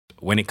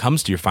When it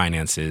comes to your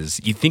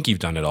finances, you think you've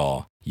done it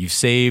all. You've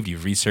saved,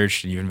 you've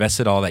researched, and you've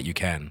invested all that you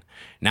can.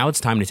 Now it's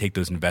time to take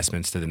those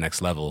investments to the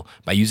next level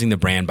by using the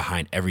brand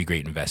behind every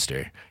great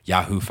investor,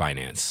 Yahoo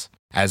Finance.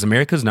 As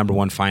America's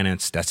 #1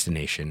 finance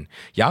destination,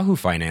 Yahoo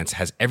Finance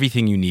has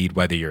everything you need,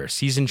 whether you're a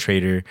seasoned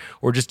trader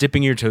or just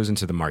dipping your toes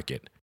into the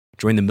market.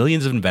 Join the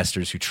millions of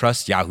investors who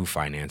trust Yahoo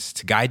Finance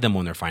to guide them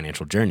on their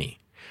financial journey.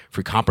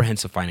 For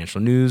comprehensive financial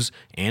news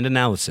and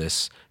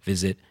analysis,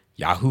 visit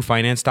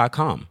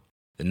yahoofinance.com,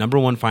 the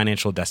 #1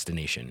 financial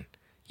destination,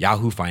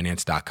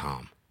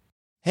 yahoofinance.com.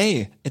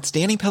 Hey, it's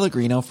Danny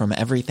Pellegrino from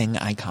Everything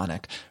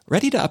Iconic.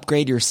 Ready to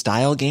upgrade your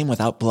style game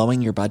without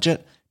blowing your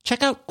budget?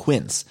 Check out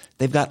Quince.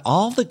 They've got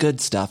all the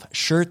good stuff,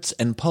 shirts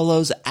and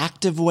polos,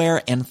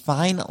 activewear, and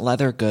fine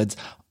leather goods,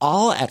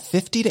 all at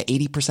 50 to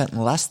 80%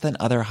 less than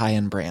other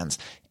high-end brands.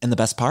 And the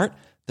best part?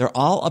 They're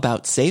all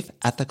about safe,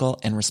 ethical,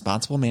 and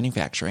responsible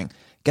manufacturing.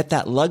 Get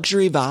that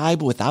luxury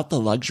vibe without the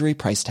luxury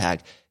price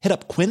tag. Hit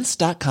up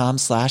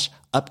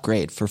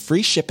quince.com/upgrade for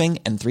free shipping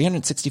and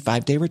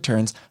 365-day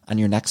returns on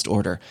your next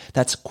order.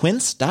 That's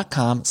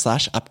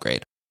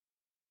quince.com/upgrade.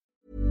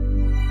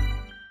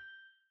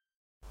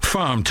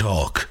 Farm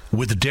Talk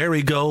with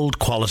Dairygold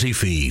Quality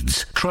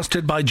Feeds.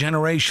 Trusted by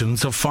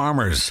generations of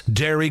farmers.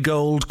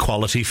 Dairygold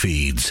Quality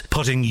Feeds.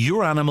 Putting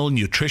your animal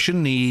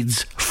nutrition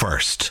needs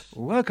first.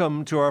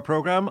 Welcome to our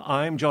programme.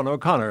 I'm John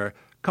O'Connor.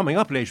 Coming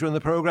up later in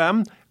the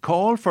programme,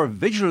 call for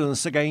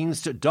vigilance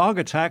against dog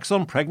attacks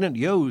on pregnant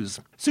ewes.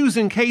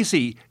 Susan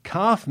Casey,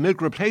 calf milk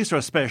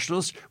replacer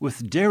specialist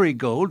with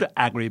Dairygold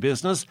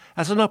Agribusiness,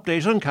 has an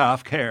update on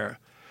calf care.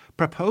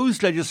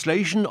 Proposed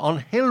legislation on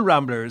hill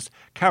ramblers.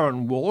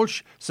 Karen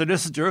Walsh,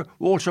 solicitor,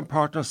 Walsh &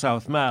 Partner,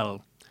 South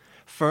Mall.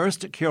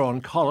 First,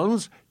 Kieran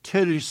Collins,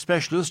 tillage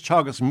specialist,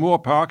 Teagasc Moore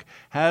Park,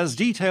 has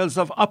details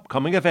of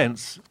upcoming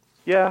events.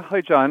 Yeah, hi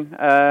John.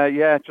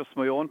 Just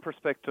my own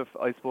perspective,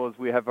 I suppose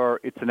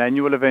it's an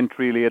annual event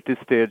really at this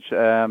stage,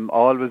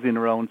 always in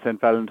around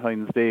St.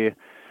 Valentine's Day,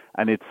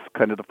 and it's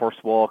kind of the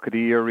first walk of the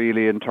year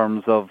really in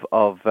terms of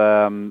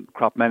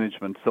crop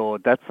management. So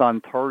that's on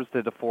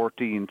Thursday the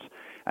 14th,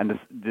 and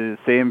the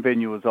same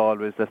venue as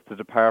always, that's the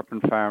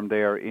Department Farm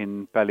there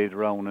in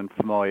Ballydown and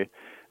Fermoy,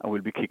 and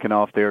we'll be kicking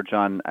off there,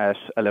 John, at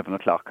 11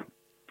 o'clock.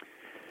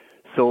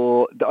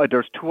 So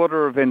there's two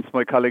other events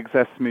my colleagues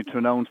asked me to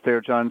announce there,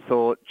 John.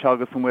 So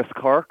Teagasc and West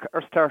Cork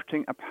are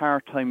starting a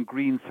part-time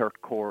Green Cert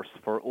course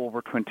for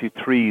over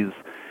 23s.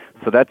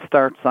 So that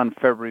starts on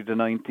February the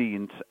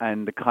 19th,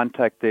 and the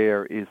contact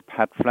there is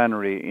Pat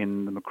Flannery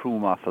in the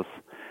Macroom office.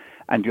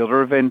 And the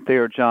other event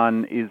there,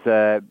 John, is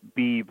a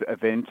BEEB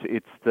event.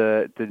 It's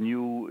the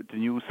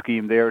new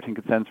scheme there. I think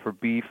it stands for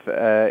Beef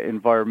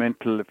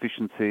Environmental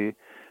Efficiency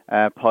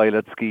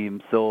Pilot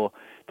Scheme. So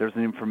there's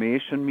an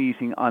information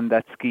meeting on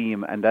that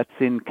scheme, and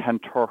that's in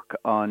Kanturk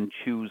on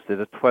Tuesday,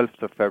 the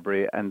 12th of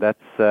February, and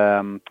that's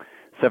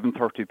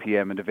 7:30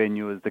 p.m. and the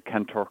venue is the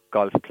Kanturk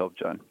Golf Club,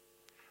 John.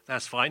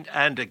 That's fine.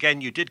 And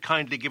again, you did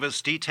kindly give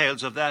us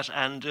details of that,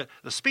 and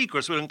the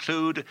speakers will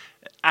include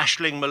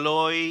Aisling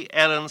Malloy,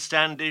 Ellen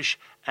Standish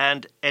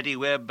and Eddie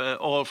Webb,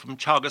 all from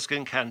Teagasc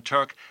and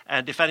Kanturk.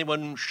 And if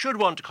anyone should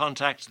want to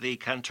contact the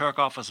Kanturk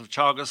office of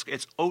Teagasc,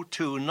 it's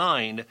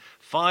 029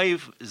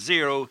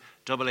 50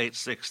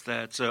 886.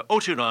 That's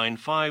 029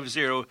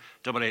 50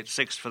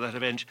 886 for that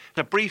event.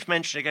 A brief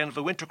mention again of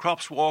the Winter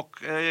Crops Walk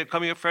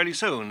coming up fairly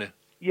soon.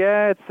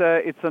 Yeah,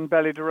 it's on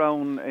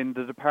Ballydown in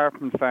the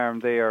Department Farm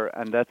there,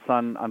 and that's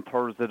on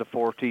Thursday the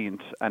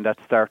 14th, and that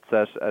starts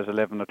at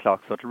 11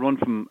 o'clock. So it'll run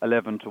from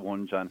 11 to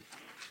 1, John.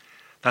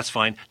 That's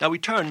fine. Now we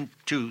turn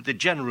to the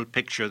general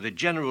picture, the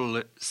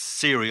general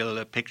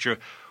cereal picture.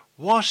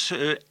 What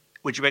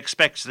would you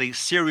expect the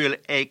cereal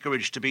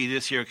acreage to be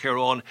this year,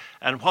 Kieran,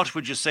 and what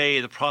would you say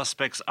the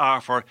prospects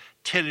are for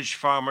tillage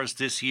farmers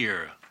this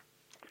year?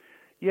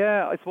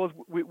 Yeah, I suppose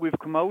we've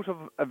come out of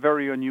a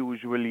very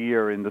unusual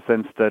year in the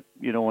sense that,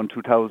 in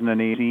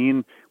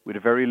 2018 we had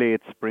a very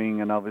late spring,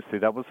 and obviously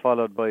that was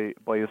followed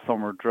by a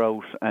summer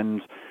drought.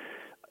 And,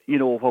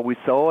 what we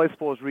saw, I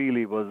suppose,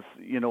 really was,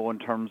 in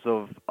terms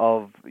of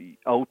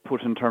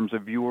output, in terms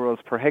of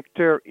euros per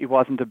hectare, it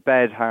wasn't a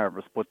bad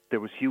harvest, but there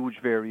was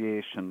huge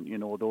variation.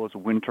 Those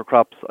winter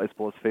crops, I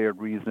suppose, fared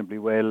reasonably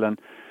well, and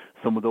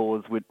some of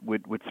those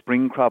with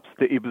spring crops,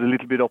 it was a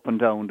little bit up and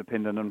down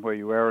depending on where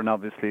you were, and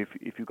obviously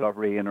if you got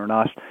rain or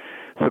not.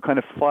 So kind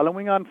of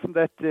following on from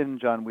that then,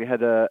 John, we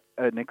had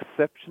an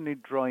exceptionally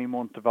dry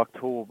month of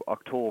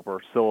October.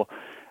 So,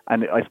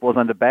 and I suppose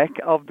on the back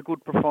of the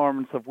good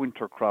performance of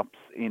winter crops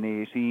in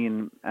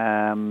 18,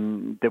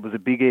 there was a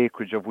big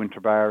acreage of winter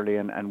barley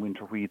and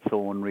winter wheat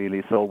sown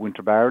really. So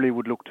winter barley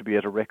would look to be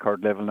at a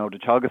record level. Now the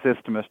Teagasc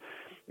estimate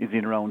is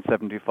in around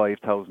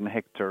 75,000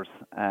 hectares,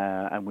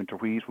 and winter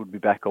wheat would be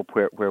back up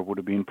where it would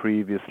have been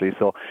previously.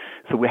 So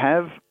we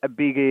have a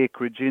big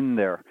acreage in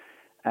there.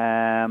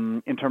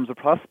 In terms of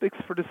prospects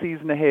for the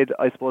season ahead,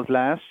 I suppose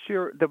last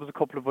year there was a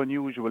couple of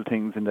unusual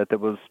things in that there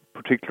was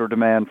particular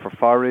demand for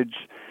forage.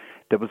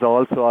 There was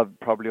also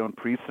probably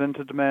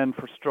unprecedented demand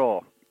for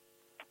straw.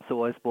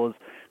 So I suppose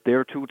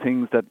there are two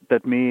things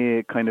that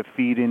may kind of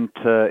feed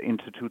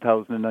into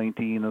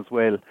 2019 as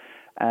well.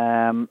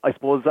 I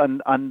suppose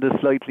on the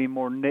slightly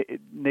more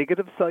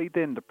negative side,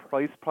 then the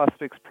price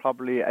prospects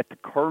probably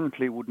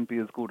currently wouldn't be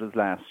as good as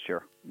last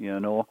year.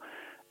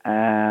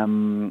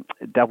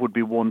 That would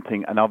be one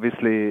thing, and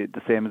obviously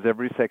the same as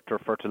every sector,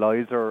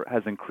 fertilizer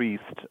has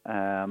increased.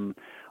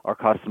 Our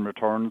costs and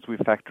returns, we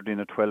factored in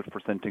a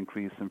 12%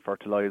 increase in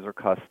fertilizer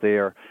costs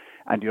there.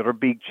 And the other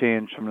big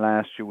change from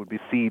last year would be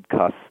seed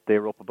costs.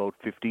 They're up about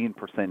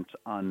 15%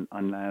 on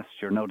last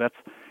year. Now that's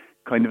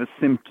kind of a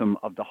symptom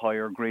of the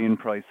higher grain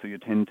price, so you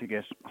tend to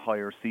get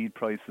higher seed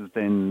prices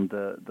than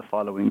the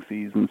following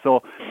season.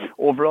 So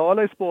overall,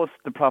 I suppose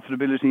the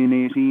profitability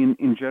in 18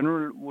 in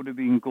general would have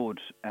been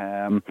good,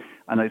 and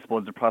I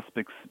suppose the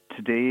prospects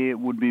today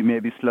would be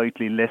maybe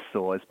slightly less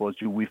so. I suppose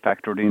we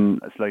factored in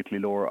a slightly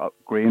lower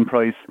grain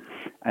price,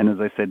 and as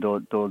I said,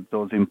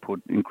 those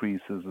input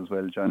increases as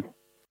well, John.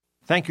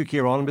 Thank you,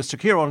 Kieran. Mr.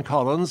 Kieran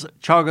Collins,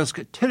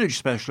 Teagasc tillage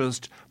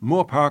specialist,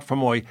 Moore Park,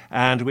 Fermoy.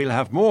 And we'll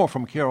have more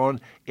from Kieran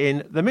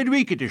in the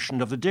midweek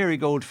edition of the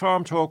Dairygold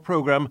Farm Talk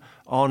programme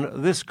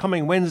on this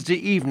coming Wednesday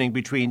evening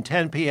between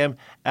 10 p.m.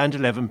 and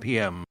 11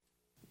 p.m.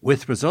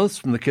 With results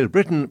from the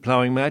Kilbrittain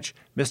ploughing match,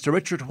 Mr.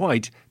 Richard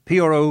White,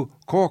 PRO,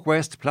 Cork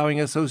West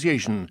Ploughing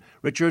Association.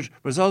 Richard,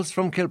 results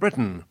from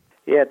Kilbrittain.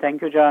 Yeah,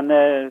 thank you, John.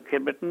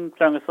 Kilbrittain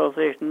Ploughing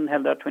Association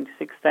held their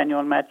 26th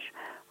annual match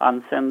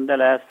on Sunday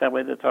last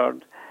February the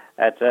 3rd.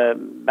 At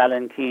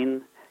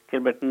Ballinkeen,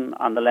 Kilbrittain,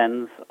 on the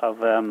lands of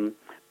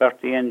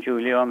Bertie and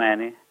Julia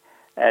O'Mahony.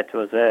 It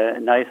was a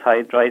nice,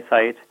 high, dry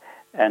site,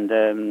 and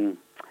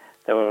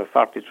there were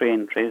 43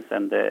 entries,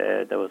 and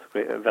there was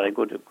a very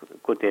good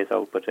day's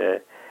output,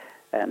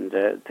 and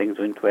things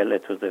went well.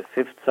 It was the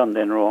 5th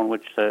Sunday in a row in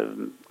which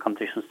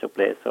competitions took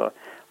place, so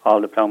all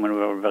the ploughmen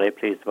were very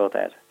pleased about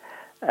that.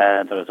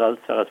 The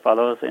results are as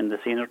follows. In the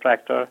senior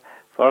tractor,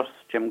 first,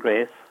 Jim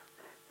Grace,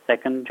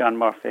 second, John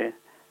Murphy,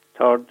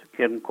 third,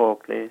 Kieran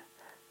Coakley,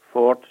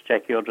 fourth,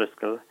 Jackie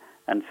O'Driscoll,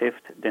 and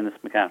fifth, Dennis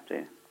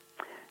McCarthy.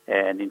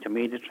 And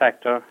intermediate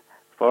tractor,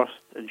 first,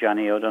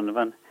 Johnny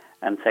O'Donovan,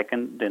 and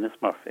second, Dennis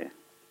Murphy.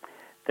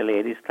 The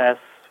ladies' class,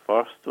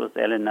 first was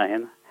Ellen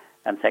Nyan,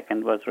 and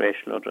second was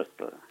Rachel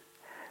O'Driscoll.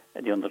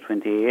 The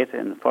under-28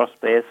 in first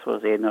place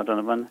was Aidan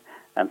O'Donovan,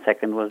 and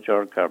second was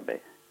George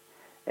Kirby.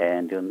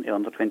 And in the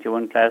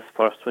under-21 class,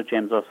 first was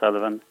James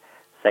O'Sullivan,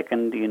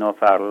 second, Ian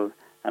O'Farrell,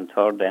 and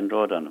third, Andrew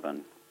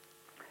O'Donovan.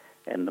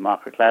 In the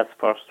marker class,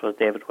 first was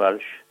David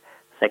Welsh,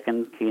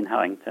 second, Keane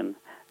Harrington,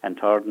 and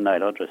third,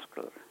 Niall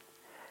O'Driscoll.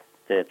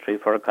 The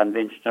 3-4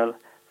 conventional,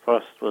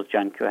 first was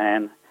John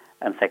Cuhan,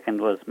 and second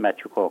was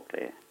Matthew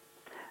Coakley.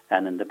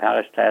 And in the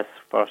parish class,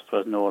 first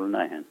was Noel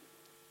Nyan.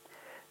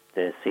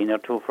 The senior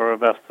 2-4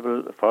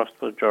 reversible, first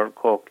was George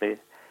Coakley,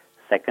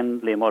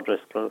 second, Liam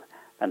O'Driscoll,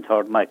 and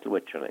third, Michael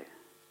Witchery.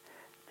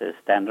 The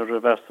standard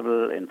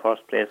reversible in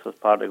first place was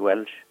Padraig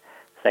Welsh,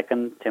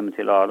 second,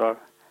 Timothy Lawler,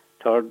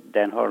 third,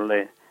 Dan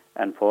Hurley,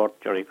 and fourth,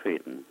 Jerry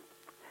Creedon.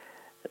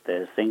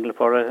 The single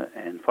 4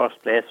 in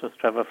first place was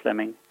Trevor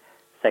Fleming,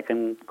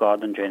 second,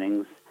 Gordon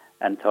Jennings,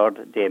 and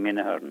third, Damien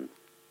Ahern.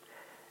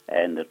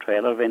 And the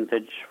trailer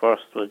vintage,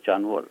 first was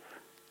John Wolfe.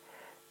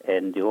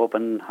 In the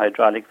open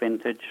hydraulic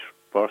vintage,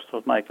 first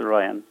was Michael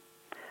Ryan,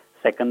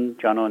 second,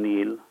 John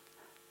O'Neill,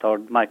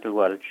 third, Michael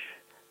Welch,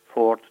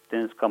 fourth,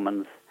 Dennis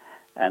Cummins,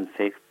 and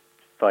fifth,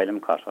 Phelim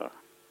Cotter.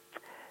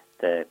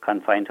 The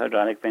confined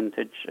hydraulic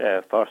vintage,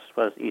 first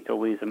was Ito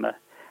Wiesema,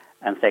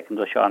 and second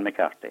was Sean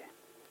McCarthy.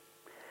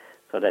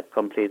 So that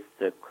completes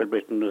the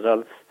Kilbrittain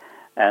results.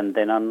 And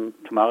then on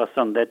tomorrow,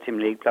 Sunday, Tim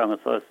League Ploughing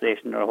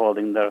Association are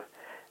holding their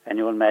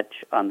annual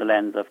match on the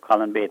lands of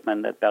Colin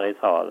Bateman at Barry's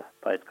Hall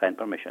by his kind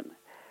permission.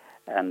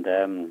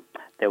 And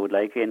they would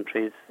like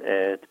entries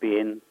to be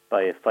in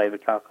by 5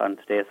 o'clock on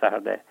today,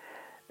 Saturday,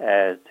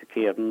 to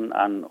Kieran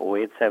on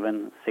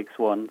 087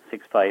 61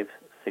 65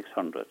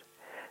 600.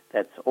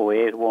 That's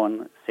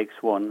 081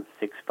 61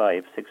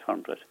 65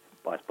 600.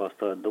 I suppose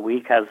the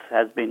week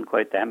has been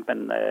quite damp,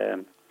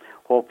 and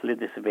hopefully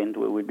this event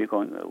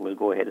will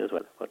go ahead as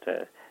well. But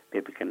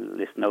people can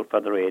listen out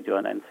for the radio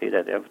and see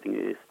that everything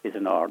is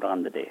in order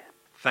on the day.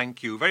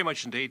 Thank you very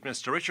much indeed,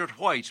 Mr. Richard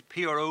White,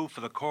 PRO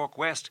for the Cork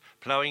West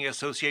Ploughing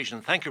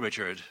Association. Thank you,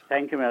 Richard.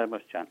 Thank you very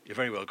much, John. You're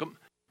very welcome.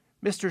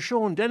 Mr.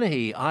 Sean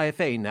Dennehy,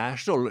 IFA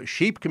National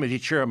Sheep Committee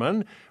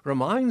Chairman,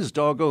 reminds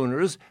dog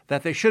owners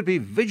that they should be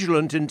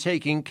vigilant in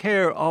taking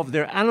care of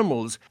their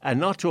animals and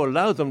not to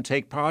allow them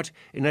take part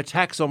in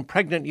attacks on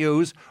pregnant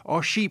ewes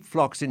or sheep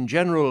flocks in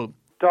general.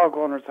 Dog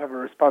owners have a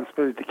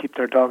responsibility to keep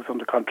their dogs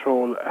under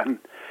control, and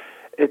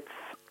it's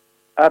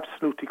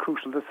absolutely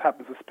crucial. This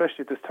happens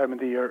especially this time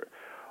of the year,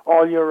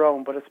 all year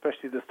round, but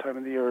especially this time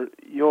of the year.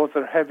 Ewes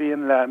are heavy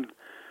in lamb,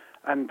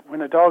 and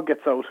when a dog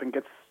gets out and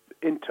gets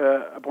into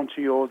a bunch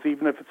of ewes,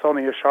 even if it's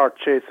only a short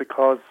chase, it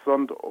causes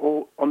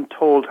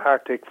untold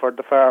heartache for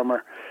the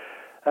farmer.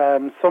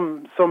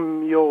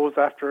 Some ewes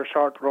after a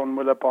short run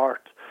will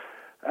abort.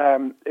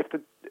 If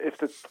the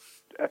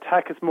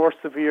attack is more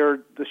severe,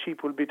 the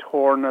sheep will be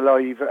torn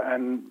alive,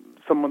 and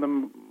some of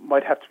them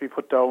might have to be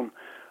put down.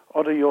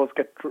 other yos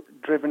get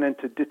driven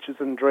into ditches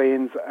and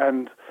drains,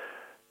 and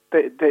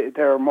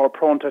they're more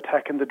prone to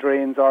attacking the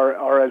drains,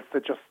 or else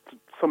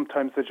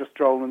sometimes they just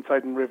drown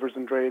inside in rivers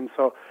and drains.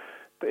 So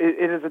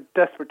it is a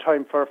desperate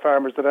time for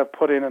farmers that have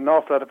put in an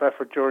awful lot of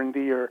effort during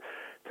the year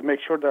to make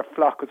sure their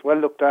flock is well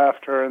looked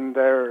after and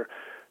they're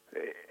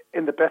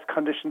in the best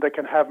condition they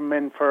can have them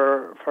in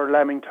for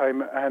lambing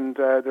time, and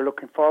they're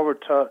looking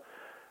forward to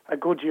a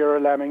good year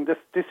of lambing.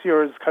 This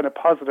year is kind of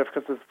positive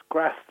because there's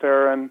grass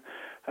there, and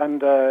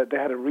they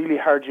had a really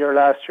hard year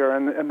last year,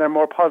 and they're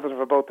more positive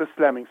about this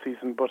lambing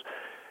season. But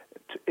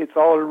it's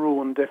all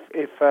ruined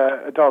if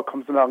a dog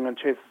comes along and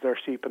chases their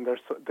sheep and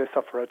they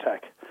suffer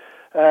attack.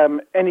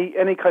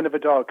 Any kind of a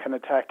dog can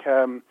attack,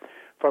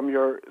 from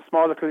your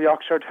small little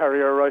Yorkshire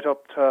Terrier right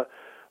up to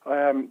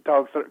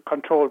dogs that are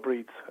control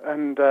breeds,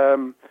 and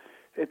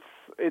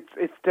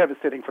it's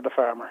devastating for the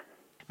farmer.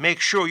 Make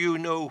sure you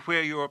know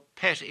where your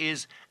pet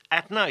is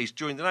at night,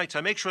 during the night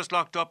time. Make sure it's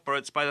locked up or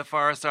it's by the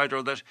fireside,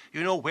 or that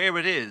you know where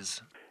it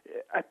is.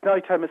 At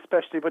night time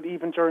especially, but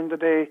even during the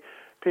day,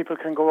 people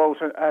can go out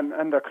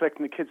and they're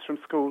collecting the kids from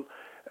school.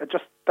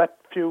 Just that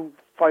few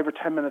 5 or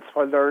 10 minutes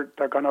while they're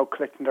gone out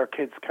collecting their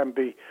kids can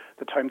be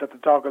the time that the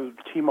dog will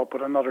team up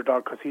with another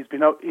dog, because he's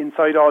been out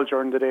inside all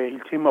during the day. He'll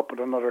team up with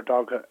another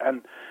dog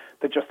and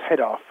they just head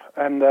off.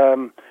 And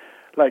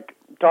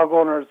dog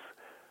owners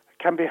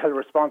can be held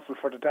responsible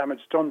for the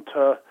damage done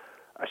to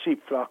a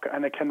sheep flock,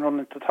 and it can run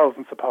into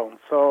thousands of pounds.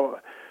 So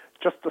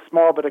just a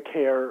small bit of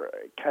care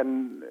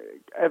can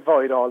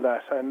avoid all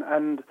that.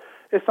 And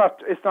it's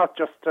not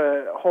just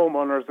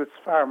homeowners, it's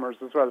farmers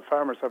as well.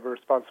 Farmers have a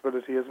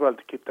responsibility as well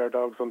to keep their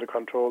dogs under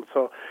control.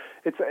 So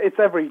it's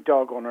every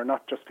dog owner,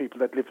 not just people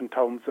that live in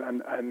towns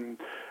and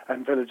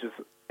villages.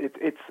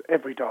 It's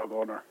every dog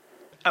owner.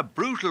 A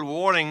brutal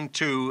warning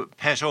to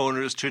pet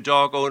owners, to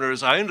dog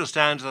owners. I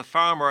understand the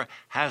farmer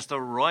has the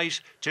right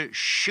to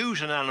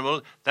shoot an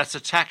animal that's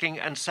attacking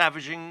and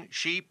savaging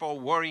sheep or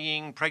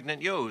worrying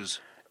pregnant ewes.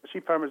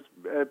 Sheep farmer's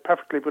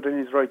perfectly within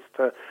his rights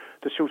to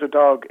shoot a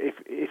dog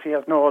if he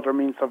has no other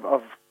means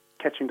of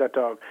catching that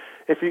dog.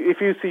 If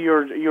you see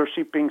your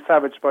sheep being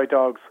savaged by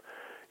dogs,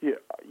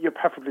 you're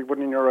perfectly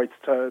within your rights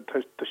to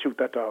shoot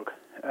that dog.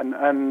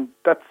 And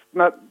that's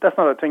not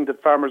a thing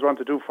that farmers want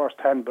to do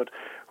firsthand, but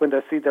when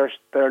they see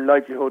their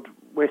livelihood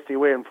wasting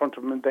away in front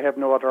of them, they have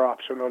no other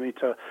option only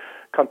to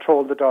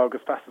control the dog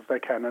as fast as they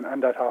can,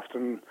 and that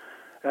often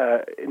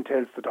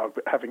entails the dog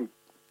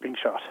being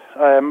shot.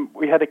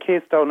 We had a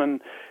case down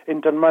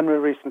in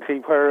Dunmanway recently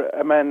where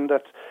a man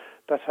that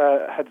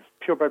had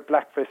purebred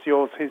blackface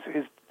ewes,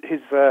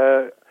 his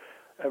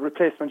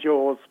replacement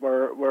ewes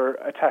were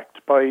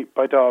attacked by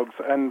dogs,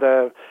 and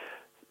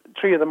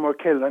 3 of them were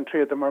killed and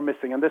 3 of them are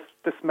missing. And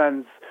this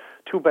man's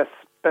 2 best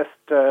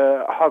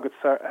hoggets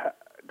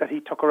that he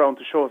took around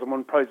to shows and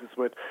won prizes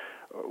with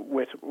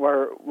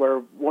were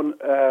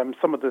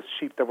some of the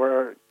sheep that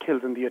were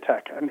killed in the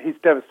attack. And he's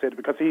devastated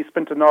because he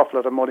spent an awful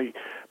lot of money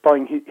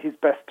buying his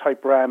best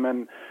type ram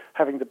and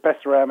having the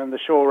best ram and the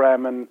show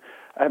ram, and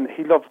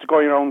he loved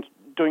going around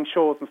doing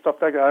shows and stuff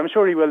like that. I'm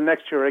sure he will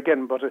next year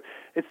again, but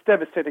it's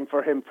devastating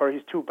for him for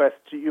his 2 best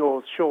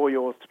show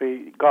ewes to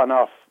be gone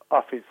off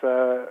his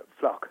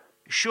flock.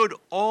 Should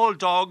all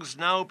dogs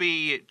now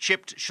be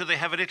chipped? Should they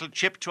have a little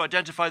chip to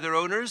identify their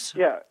owners?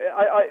 Yeah,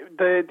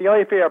 the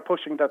IFA are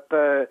pushing that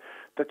the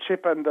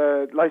chip and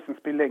the license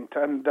be linked,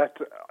 and that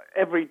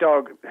every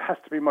dog has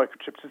to be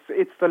microchipped.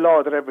 It's the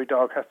law that every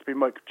dog has to be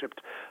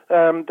microchipped.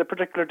 The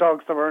particular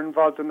dogs that were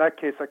involved in that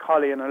case, a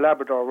collie and a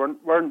Labrador,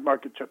 weren't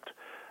microchipped,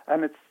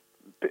 and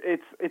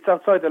it's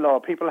outside the law.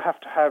 People have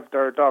to have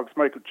their dogs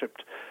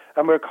microchipped,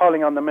 and we're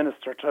calling on the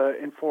Minister to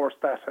enforce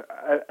that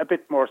a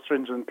bit more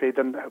stringently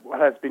than what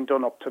has been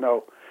done up to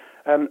now.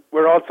 And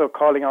we're also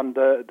calling on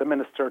the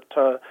Minister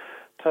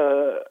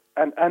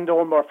and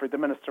Eoin Murphy, the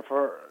Minister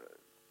for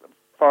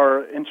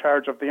in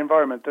charge of the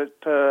environment,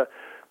 to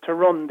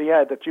run the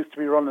ad that used to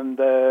be run in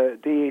the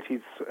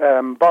 80s,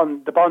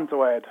 the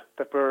Bonzo ad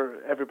that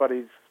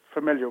everybody's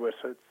familiar with.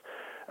 It's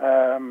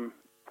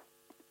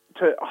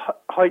to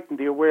heighten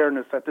the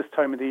awareness at this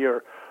time of the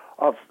year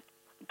of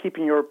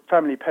keeping your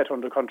family pet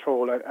under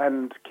control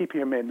and keeping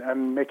him in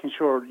and making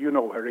sure you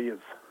know where he is.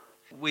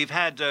 We've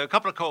had a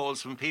couple of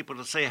calls from people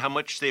to say how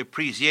much they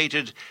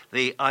appreciated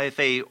the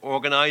IFA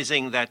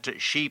organising that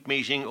sheep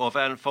meeting of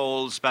Ann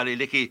Falls,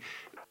 Ballylickey.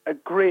 A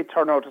great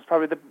turnout. It's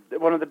probably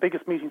one of the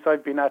biggest meetings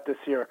I've been at this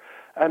year.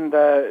 And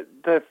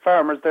the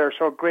farmers there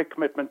showed great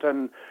commitment,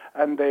 and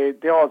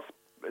they all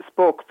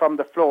spoke from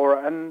the floor.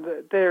 And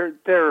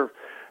their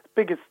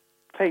biggest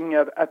thing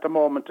at the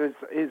moment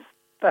is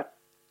that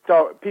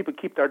people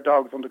keep their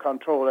dogs under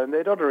control, and they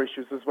had other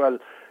issues as well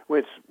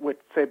with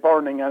say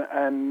burning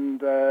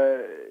and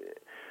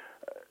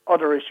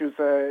other issues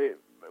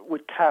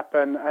with CAP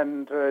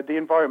and the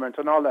environment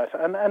and all that.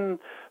 And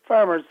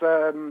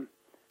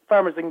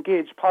farmers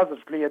engage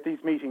positively at these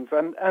meetings,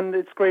 and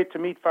it's great to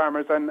meet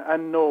farmers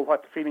and know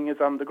what the feeling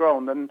is on the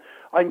ground. And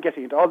I'm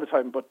getting it all the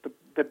time, but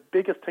the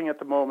biggest thing at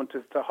the moment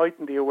is to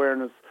heighten the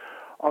awareness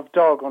of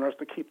dog owners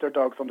to keep their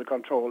dogs under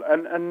control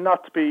and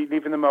not to be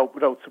leaving them out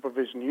without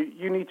supervision.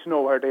 You need to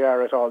know where they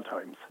are at all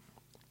times.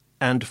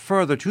 And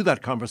further to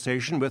that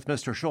conversation with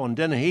Mr. Sean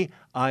Dennehy,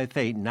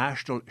 IFA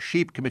National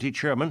Sheep Committee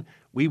Chairman,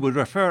 we would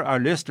refer our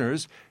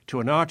listeners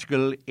to an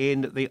article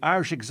in the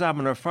Irish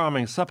Examiner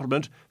Farming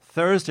Supplement,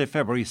 Thursday,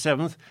 February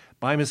 7th,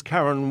 by Ms.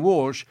 Karen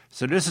Walsh,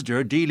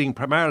 solicitor dealing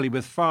primarily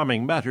with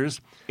farming matters.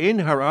 In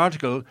her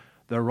article,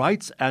 The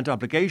Rights and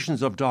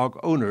Obligations of Dog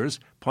Owners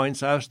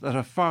points out that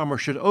a farmer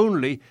should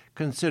only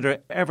consider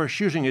ever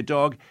shooting a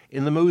dog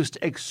in the most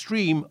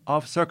extreme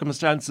of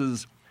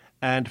circumstances.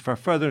 And for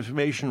further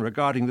information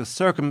regarding the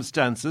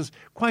circumstances,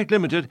 quite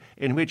limited,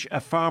 in which a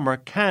farmer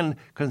can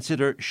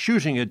consider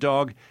shooting a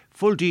dog,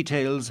 full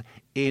details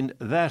in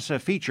that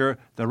feature,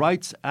 The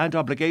Rights and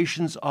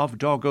Obligations of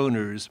Dog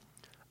Owners.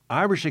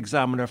 Irish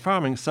Examiner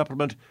Farming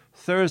Supplement,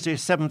 Thursday,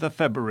 7th of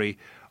February,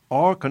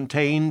 or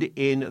contained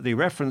in the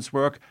reference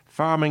work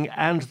Farming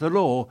and the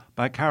Law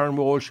by Karen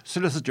Walsh,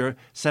 solicitor,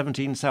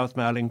 17 South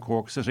Mall in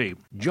Cork City.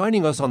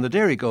 Joining us on the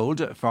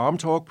Dairygold Farm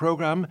Talk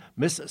programme,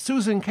 Miss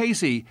Susan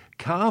Casey,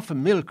 calf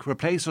milk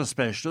replacer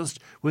specialist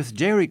with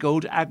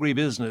Dairygold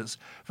Agribusiness.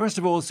 First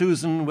of all,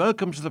 Susan,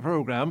 welcome to the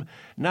programme.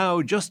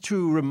 Now, just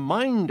to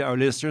remind our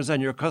listeners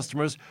and your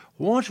customers,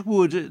 what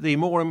would the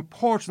more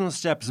important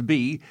steps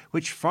be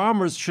which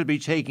farmers should be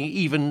taking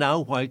even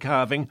now while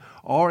calving,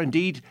 or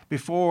indeed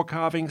before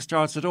calving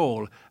starts at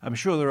all? I'm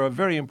sure there are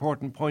very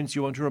important points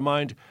you want to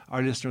remind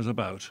our listeners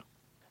about.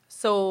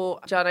 So,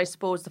 John, I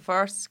suppose the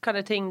first kind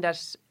of thing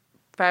that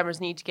farmers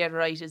need to get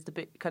right is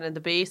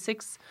the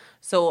basics.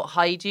 So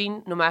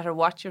hygiene, no matter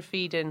what you're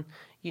feeding,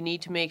 you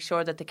need to make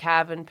sure that the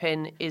calving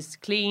pen is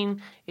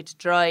clean, it's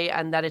dry,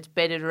 and that it's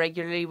bedded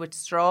regularly with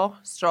straw.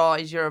 Straw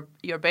is your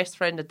best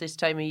friend at this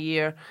time of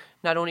year,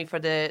 not only for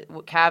the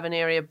calving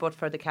area but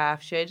for the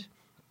calf shed.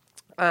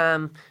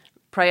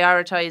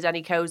 Prioritise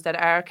any cows that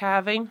are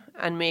calving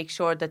and make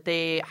sure that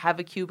they have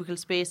a cubicle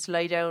space to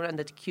lie down and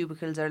that the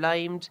cubicles are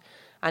limed.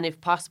 And if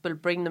possible,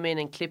 bring them in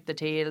and clip the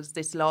tails.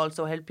 This will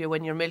also help you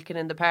when you're milking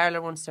in the parlour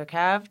once they're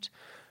calved.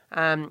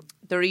 The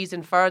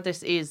reason for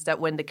this is that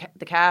when the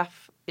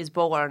calf is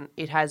born,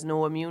 it has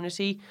no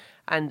immunity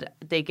and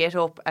they get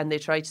up and they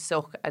try to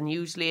suck. And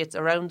usually it's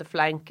around the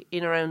flank,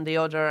 in around the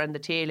udder and the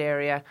tail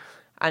area.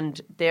 And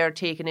they're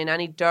taking in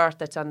any dirt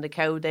that's on the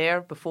cow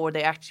there before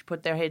they actually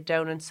put their head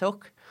down and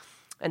suck.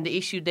 And the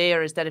issue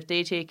there is that if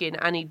they take in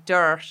any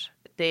dirt,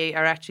 they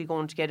are actually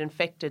going to get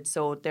infected.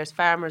 So there's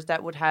farmers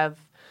that would have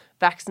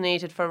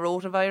vaccinated for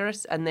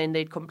rotavirus and then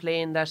they'd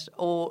complain that,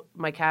 oh,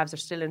 my calves are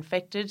still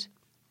infected.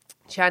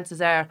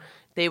 Chances are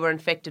they were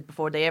infected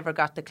before they ever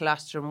got the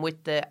colostrum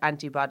with the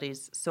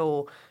antibodies.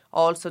 So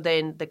also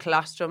then the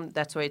colostrum,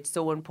 that's why it's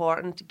so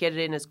important to get it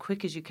in as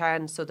quick as you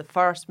can. So the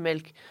first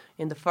milk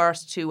in the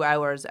first 2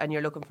 hours, and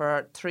you're looking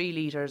for 3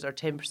 litres or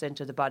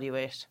 10% of the body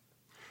weight.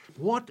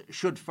 What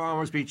should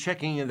farmers be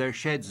checking in their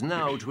sheds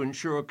now to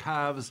ensure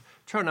calves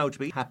turn out to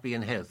be happy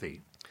and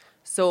healthy?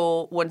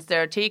 So once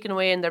they're taken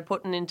away and they're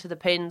put into the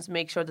pens,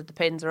 make sure that the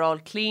pens are all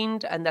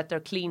cleaned and that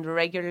they're cleaned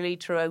regularly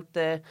throughout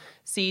the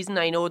season.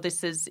 I know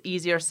this is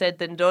easier said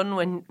than done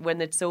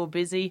when it's so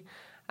busy,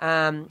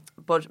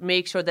 but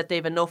make sure that they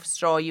have enough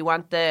straw. You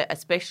want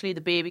especially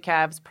the baby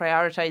calves,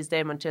 prioritise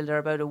them until they're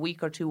about a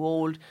week or 2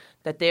 old,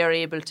 that they're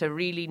able to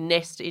really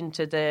nest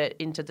into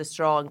the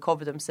straw and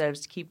cover themselves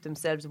to keep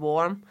themselves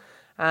warm.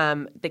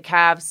 The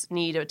calves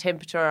need a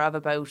temperature of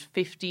about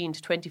 15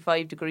 to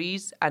 25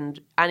 degrees, and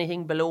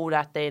anything below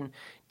that then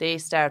they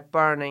start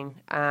burning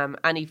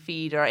any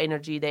feed or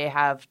energy they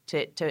have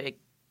to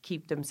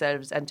keep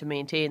themselves and to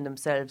maintain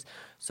themselves.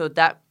 So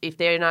that if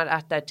they're not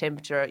at that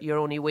temperature, you're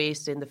only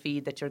wasting the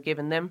feed that you're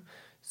giving them.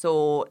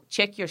 So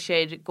check your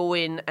shed, go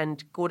in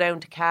and go down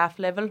to calf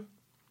level.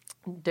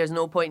 There's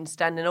no point in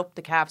standing up,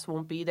 the calves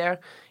won't be there.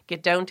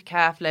 Get down to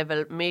calf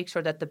level, make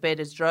sure that the bed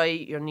is dry,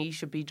 your knee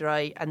should be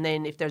dry, and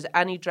then if there's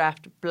any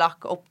draft,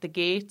 block up the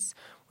gates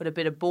with a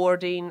bit of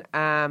boarding.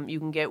 You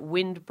can get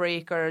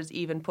windbreakers,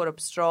 even put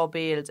up straw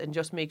bales, and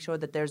just make sure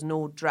that there's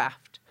no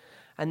draft.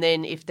 And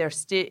then if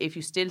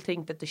you still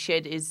think that the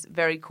shed is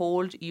very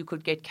cold, you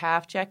could get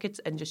calf jackets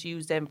and just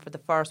use them for the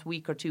first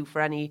week or 2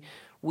 for any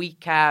weak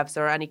calves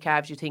or any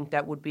calves you think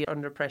that would be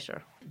under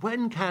pressure.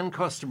 When can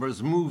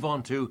customers move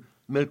on to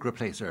milk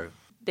replacer?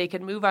 They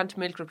can move on to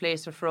milk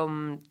replacer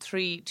from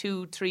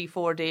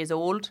 4 days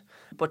old,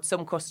 but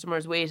some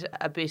customers wait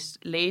a bit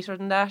later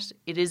than that.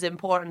 It is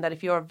important that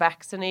if you're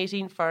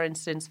vaccinating, for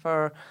instance,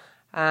 for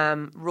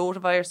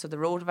rotavirus, so the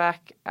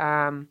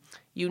Rotavac,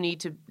 you need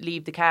to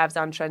leave the calves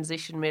on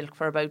transition milk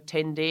for about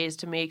 10 days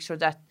to make sure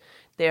that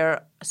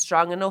they're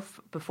strong enough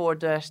before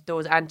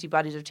those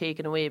antibodies are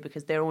taken away,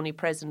 because they're only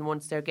present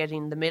once they're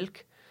getting the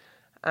milk.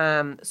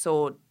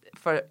 So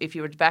if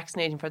you were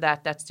vaccinating for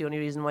that, that's the only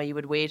reason why you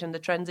would wait on the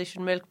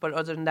transition milk. But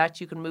other than that,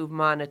 you can move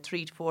them on at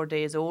 3 to 4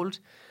 days old.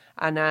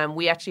 And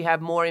we actually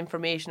have more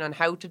information on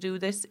how to do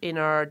this in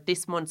our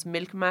this month's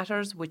Milk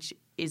Matters, which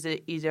is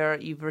either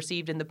you've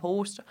received in the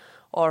post,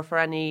 or for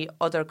any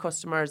other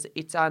customers,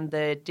 it's on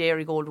the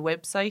Dairygold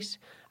website.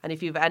 And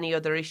if you have any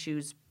other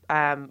issues,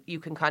 you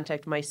can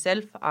contact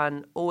myself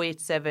on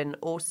 087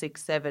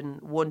 067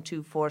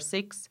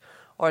 1246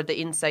 or the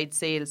inside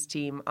sales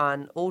team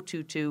on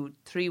 022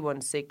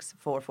 316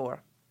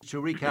 44.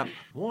 To recap,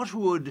 what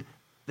would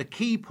the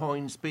key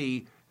points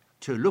be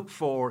to look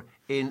for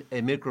in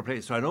a milk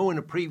replacer? I know in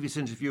a previous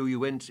interview you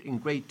went in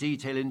great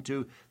detail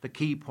into the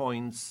key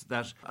points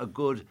that a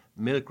good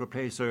milk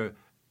replacer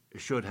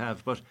should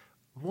have, but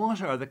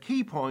what are the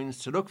key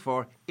points to look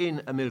for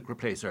in a milk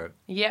replacer?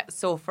 Yeah,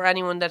 so for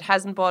anyone that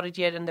hasn't bought it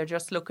yet and they're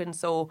just looking,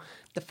 so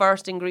the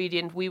first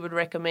ingredient we would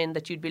recommend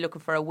that you'd be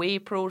looking for a whey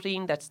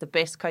protein. That's the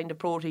best kind of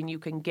protein you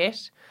can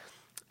get.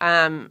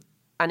 And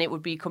it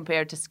would be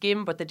compared to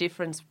skim, but the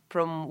difference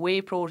from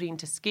whey protein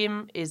to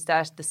skim is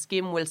that the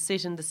skim will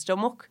sit in the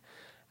stomach.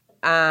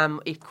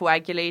 It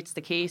coagulates,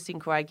 the casein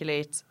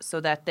coagulates,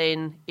 so that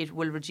then it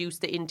will reduce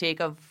the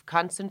intake of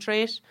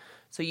concentrate.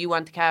 So you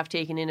want the calf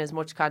taking in as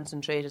much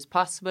concentrate as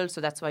possible, so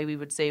that's why we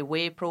would say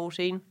whey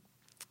protein.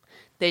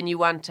 Then you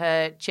want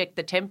to check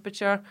the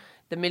temperature.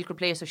 The milk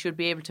replacer should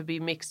be able to be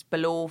mixed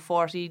below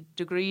 40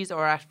 degrees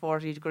or at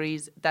 40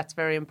 degrees. That's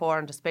very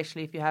important,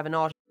 especially if you have an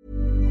auto.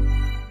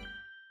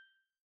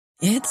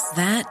 It's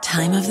that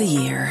time of the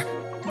year.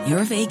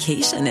 Your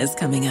vacation is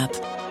coming up.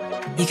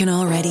 You can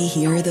already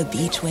hear the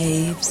beach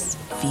waves,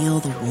 feel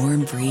the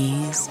warm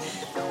breeze,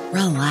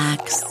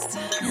 relax,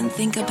 and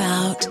think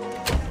about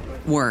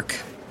work.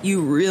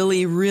 You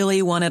really,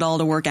 really want it all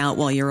to work out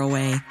while you're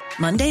away.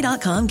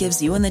 Monday.com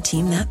gives you and the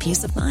team that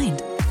peace of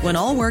mind. When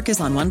all work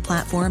is on one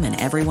platform and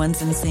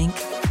everyone's in sync,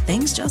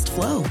 things just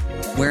flow.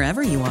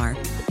 Wherever you are,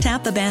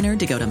 tap the banner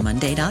to go to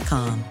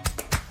Monday.com.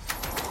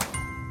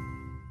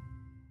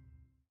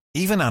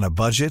 Even on a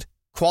budget,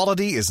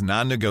 quality is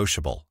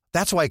non-negotiable.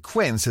 That's why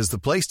Quince is the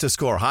place to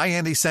score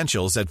high-end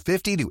essentials at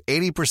 50 to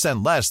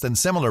 80% less than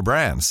similar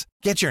brands.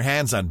 Get your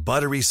hands on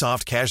buttery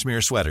soft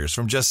cashmere sweaters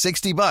from just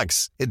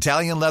 $60,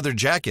 Italian leather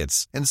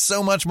jackets, and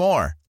so much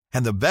more.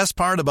 And the best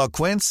part about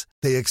Quince,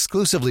 they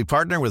exclusively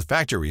partner with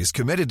factories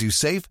committed to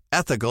safe,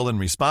 ethical, and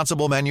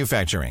responsible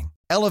manufacturing.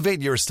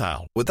 Elevate your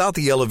style without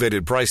the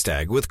elevated price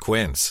tag with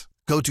Quince.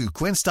 Go to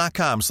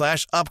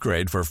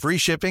quince.com/upgrade for free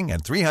shipping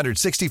and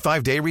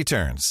 365-day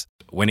returns.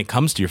 When it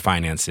comes to your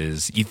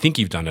finances, you think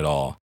you've done it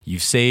all.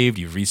 You've saved,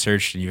 you've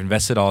researched, and you've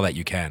invested all that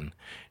you can.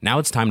 Now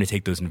it's time to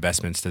take those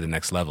investments to the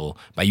next level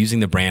by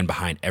using the brand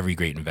behind every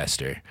great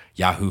investor,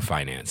 Yahoo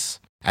Finance.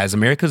 As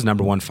America's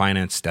 #1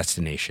 finance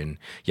destination,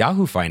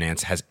 Yahoo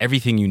Finance has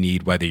everything you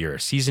need, whether you're a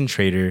seasoned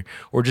trader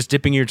or just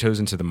dipping your toes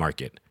into the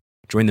market.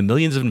 Join the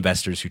millions of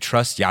investors who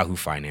trust Yahoo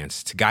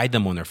Finance to guide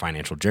them on their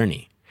financial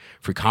journey.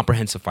 For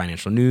comprehensive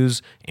financial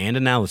news and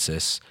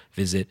analysis,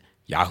 visit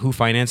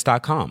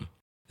yahoofinance.com,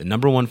 the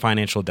 #1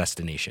 financial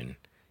destination,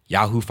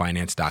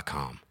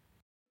 yahoofinance.com.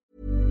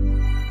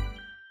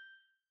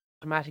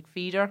 Automatic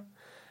feeder.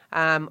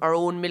 Our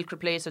own milk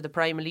replacer, the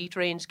Prime Elite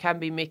range, can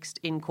be mixed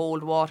in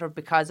cold water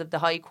because of the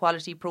high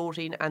quality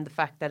protein and the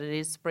fact that it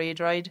is spray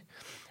dried.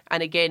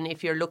 And again,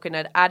 if you're looking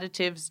at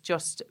additives,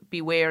 just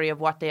be wary of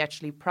what they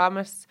actually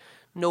promise.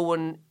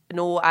 No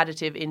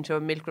additive into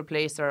a milk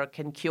replacer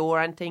can cure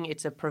anything.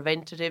 It's a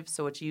preventative,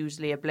 so it's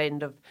usually a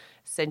blend of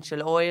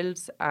essential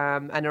oils.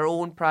 And our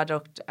own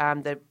product,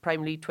 the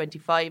Prime Elite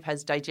 25,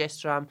 has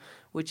digestram,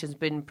 which has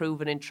been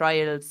proven in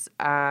trials,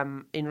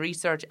 in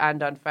research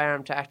and on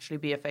farm to actually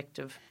be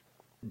effective.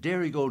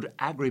 Dairygold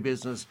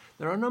Agribusiness,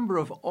 there are a number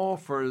of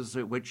offers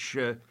which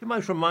you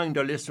might remind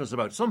our listeners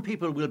about. Some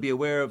people will be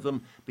aware of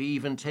them, be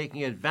even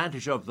taking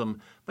advantage of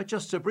them, but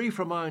just a brief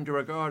reminder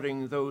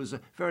regarding those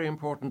very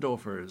important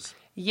offers.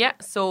 Yeah,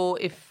 so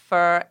if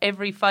for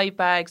every 5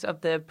 bags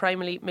of the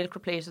Prime Elite milk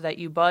replacer that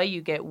you buy,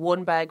 you get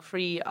 1 bag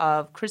free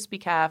of Crispy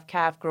Calf,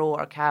 Calf Grow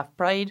or Calf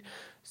Pride.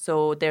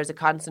 So there's a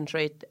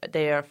concentrate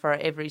there for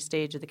every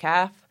stage of the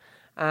calf.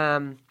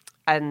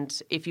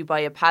 And if you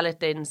buy a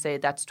pallet, then say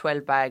that's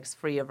 12 bags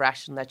free of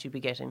ration that you'd be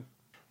getting.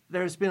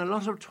 There's been a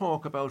lot of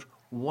talk about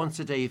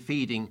once-a-day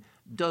feeding.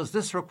 Does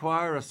this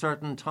require a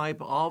certain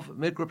type of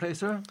milk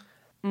replacer?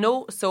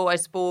 No, so I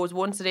suppose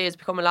once a day has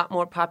become a lot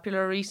more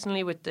popular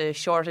recently with the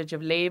shortage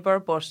of labour,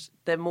 but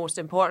the most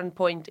important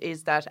point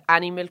is that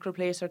any milk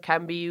replacer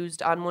can be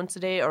used on once a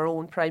day. Our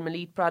own Prime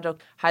Elite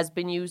product has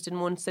been used in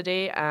once a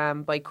day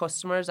by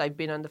customers. I've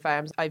been on the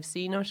farms, I've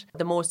seen it.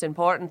 The most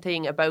important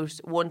thing about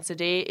once a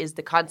day is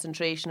the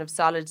concentration of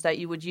solids that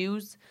you would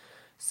use.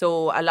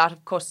 So a lot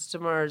of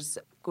customers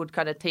could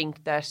kind of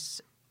think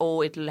that,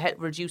 it'll help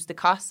reduce the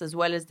costs as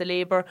well as the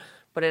labour,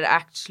 but it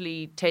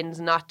actually tends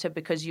not to,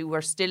 because you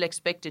are still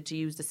expected to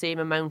use the same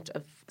amount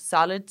of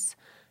solids.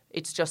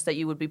 It's just that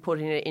you would be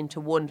putting it into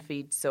one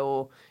feed,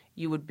 so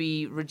you would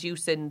be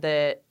reducing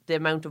the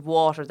amount of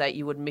water that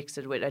you would mix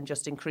it with and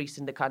just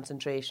increasing the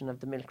concentration of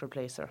the milk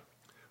replacer.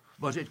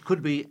 But it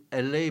could be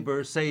a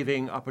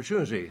labour-saving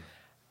opportunity.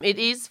 It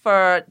is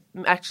for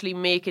actually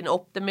making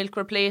up the milk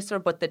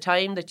replacer, but the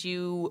time that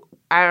you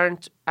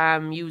aren't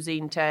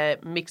using to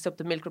mix up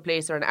the milk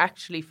replacer and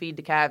actually feed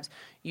the calves,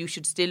 you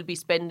should still be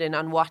spending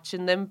on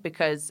watching them,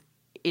 because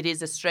it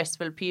is a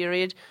stressful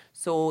period.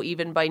 So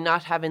even by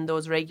not having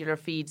those regular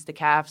feeds, the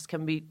calves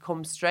can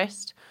become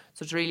stressed.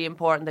 So it's really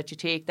important that you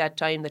take that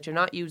time that you're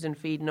not using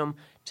feeding them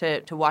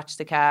to watch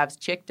the calves,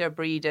 check their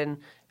breeding,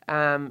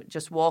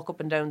 just walk up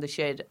and down the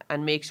shed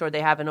and make sure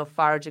they have enough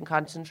forage and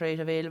concentrate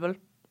available.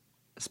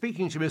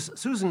 Speaking to Miss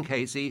Susan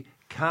Casey,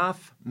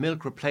 calf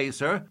milk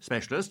replacer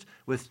specialist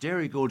with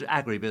Dairygold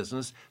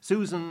Agribusiness.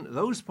 Susan,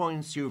 those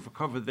points you've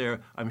covered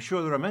there, I'm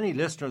sure there are many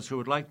listeners who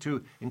would like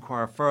to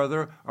inquire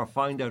further or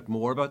find out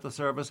more about the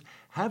service.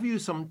 Have you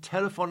some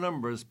telephone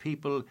numbers,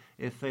 people,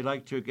 if they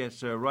like to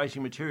get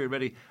writing material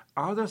ready?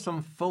 Are there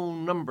some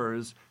phone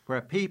numbers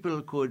where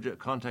people could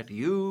contact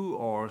you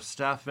or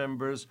staff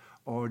members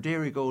or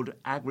Dairygold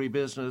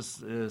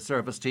Agribusiness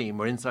service team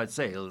or inside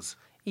sales?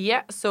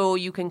 Yeah, so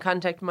you can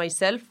contact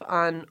myself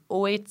on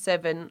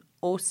 087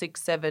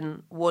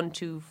 067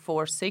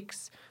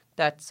 1246.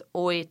 That's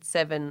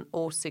 087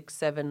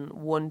 067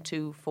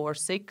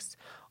 1246.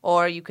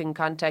 Or you can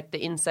contact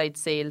the inside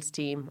sales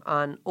team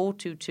on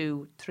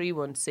 022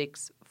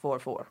 316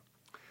 44.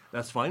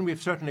 That's fine. We've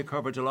certainly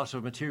covered a lot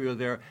of material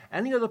there.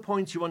 Any other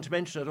points you want to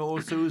mention at all,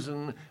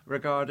 Susan,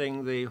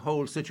 regarding the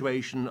whole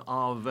situation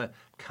of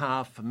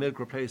calf milk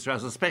replacer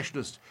as a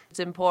specialist? It's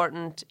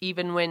important,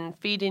 even when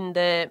feeding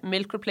the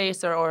milk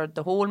replacer or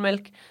the whole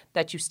milk,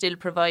 that you still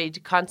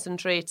provide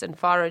concentrates and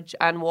forage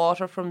and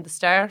water from the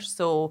start.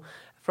 So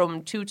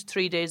from 2 to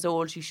 3 days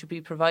old, you should be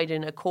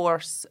providing a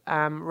coarse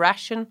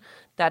ration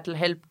that'll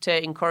help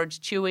to encourage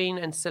chewing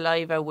and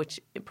saliva, which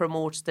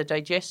promotes the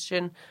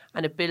digestion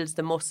and it builds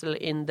the muscle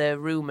in the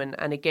rumen.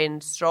 And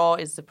again, straw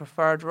is the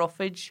preferred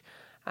roughage.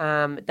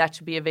 That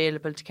should be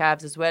available to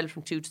calves as well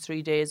from 2 to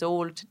 3 days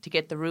old to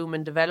get the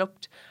rumen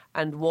developed.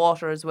 And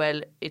water as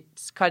well. It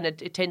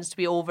tends to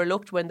be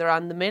overlooked when they're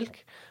on the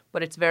milk,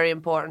 but it's very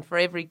important. For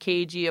every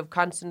kg of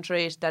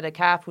concentrate that a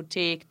calf would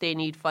take, they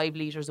need 5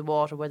 litres of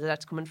water, whether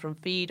that's coming from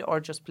feed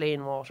or just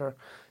plain water.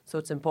 So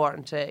it's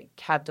important to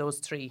have those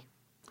 3.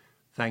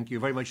 Thank you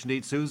very much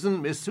indeed,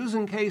 Susan. Miss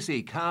Susan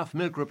Casey, calf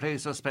milk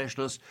replacer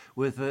specialist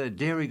with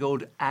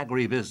Dairygold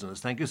Agribusiness.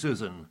 Thank you,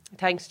 Susan.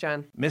 Thanks,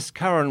 John. Miss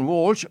Karen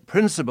Walsh,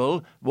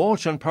 Principal,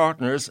 Walsh and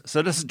Partners,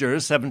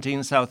 Solicitors,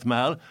 17 South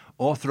Mall,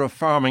 author of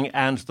Farming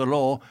and the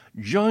Law,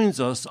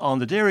 joins us on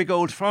the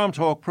Dairygold Farm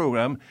Talk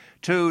programme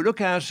to look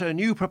at a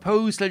new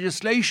proposed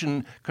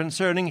legislation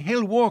concerning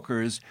hill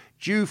walkers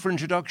due for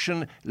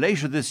introduction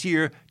later this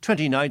year,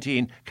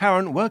 2019.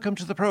 Karen, welcome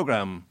to the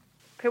programme.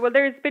 Okay, well,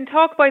 there's been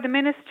talk by the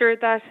Minister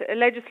that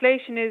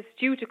legislation is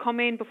due to come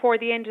in before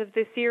the end of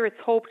this year. It's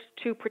hoped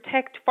to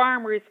protect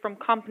farmers from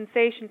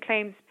compensation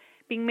claims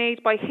being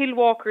made by hill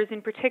walkers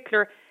in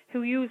particular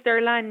who use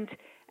their land,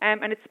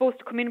 and it's supposed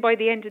to come in by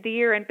the end of the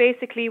year, and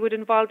basically would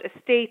involve a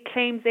state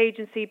claims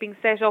agency being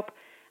set up,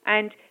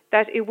 and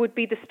that it would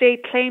be the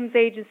state claims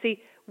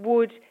agency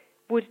would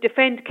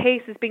defend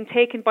cases being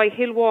taken by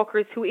hill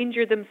walkers who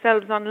injure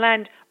themselves on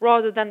land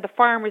rather than the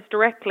farmers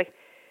directly.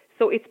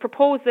 So it's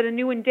proposed that a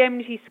new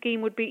indemnity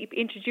scheme would be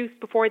introduced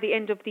before the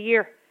end of the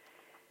year.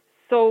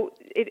 So,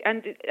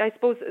 I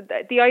suppose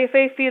the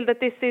IFA feel that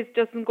this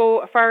doesn't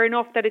go far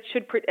enough, that it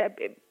should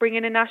bring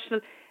in a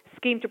national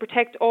scheme to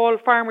protect all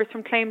farmers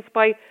from claims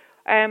by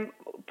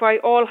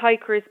all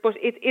hikers. But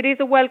it is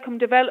a welcome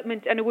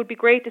development, and it would be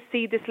great to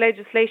see this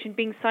legislation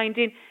being signed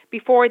in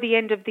before the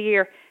end of the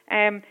year.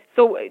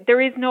 So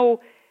there is no,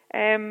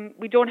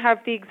 we don't have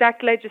the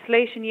exact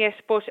legislation yet,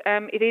 but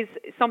it is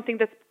something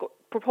that's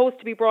proposed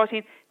to be brought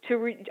in to,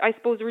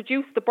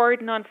 reduce the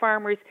burden on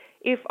farmers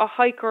if a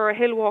hiker or a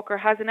hill walker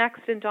has an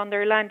accident on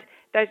their land,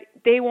 that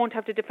they won't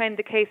have to defend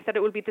the case, that it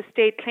will be the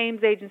state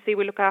claims agency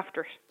will look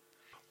after it.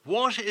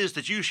 What is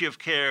the duty of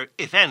care,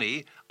 if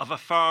any, of a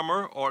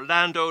farmer or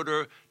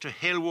landowner to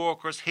hill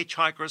walkers,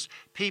 hitchhikers,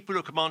 people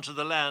who come onto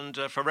the land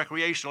for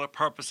recreational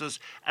purposes?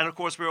 And of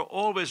course, we're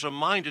always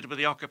reminded with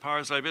the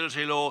Occupiers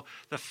Liability Law,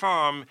 the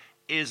farm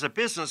is a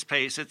business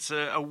place, it's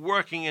a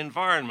working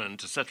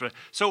environment, etc.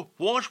 So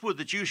what would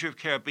the duty of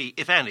care be,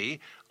 if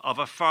any, of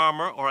a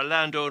farmer or a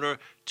landowner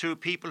to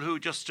people who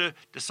just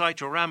decide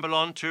to ramble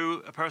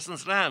onto a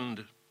person's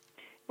land?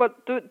 Well,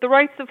 the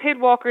rights of hill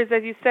walkers,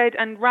 as you said,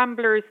 and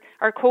ramblers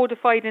are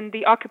codified in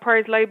the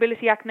Occupiers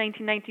Liability Act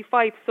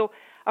 1995. So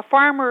a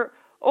farmer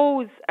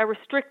owes a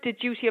restricted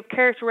duty of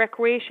care to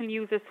recreational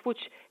users, which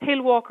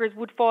hill walkers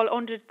would fall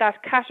under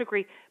that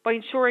category, by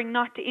ensuring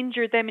not to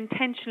injure them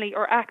intentionally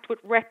or act with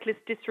reckless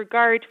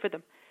disregard for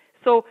them.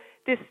 So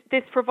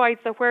this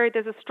provides that where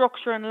there's a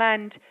structure on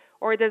land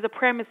or there's a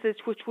premises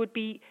which would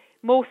be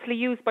mostly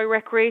used by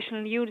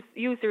recreational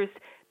users,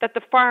 that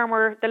the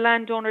farmer, the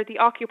landowner, the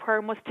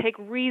occupier must take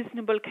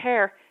reasonable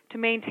care to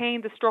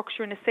maintain the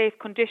structure in a safe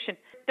condition.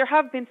 There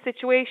have been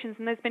situations,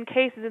 and there's been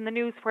cases in the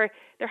news where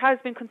there has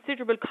been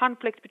considerable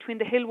conflict between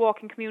the hill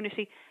walking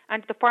community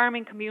and the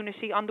farming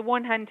community. On the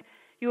one hand,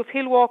 you have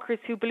hill walkers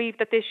who believe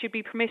that they should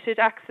be permitted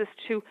access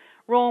to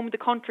roam the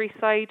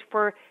countryside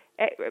for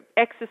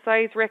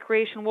exercise,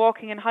 recreation,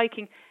 walking and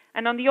hiking.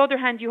 And on the other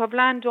hand, you have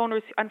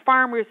landowners and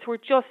farmers who are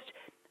just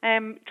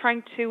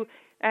trying to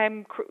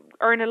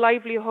earn a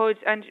livelihood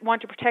and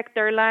want to protect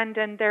their land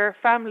and their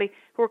family,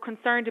 who are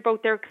concerned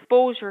about their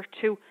exposure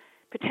to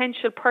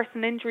potential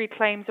personal injury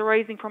claims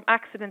arising from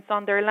accidents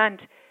on their land.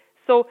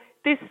 So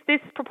this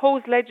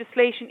proposed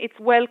legislation, it's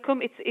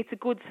welcome. It's a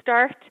good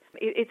start.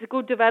 It's a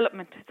good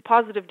development. It's a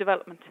positive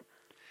development.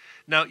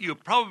 Now, you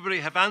probably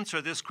have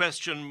answered this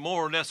question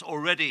more or less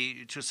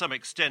already to some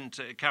extent,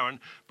 Karen,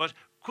 but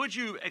could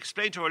you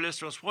explain to our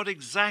listeners what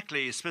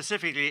exactly,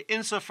 specifically,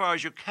 insofar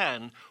as you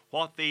can,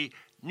 what the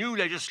new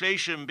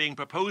legislation being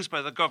proposed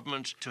by the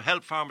government to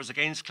help farmers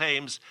against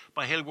claims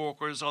by hill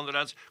walkers on the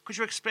lands, could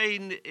you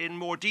explain in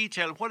more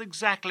detail what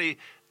exactly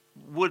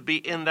would be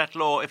in that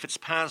law if it's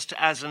passed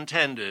as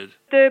intended?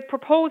 The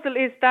proposal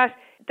is that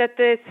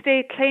the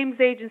state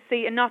claims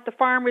agency and not the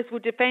farmers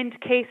would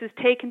defend cases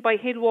taken by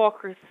hill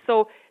walkers,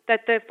 so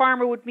that the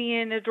farmer would be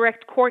in a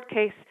direct court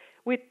case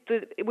with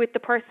the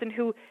person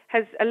who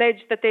has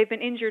alleged that they've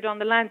been injured on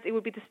the lands. It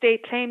would be the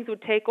state claims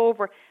would take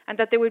over, and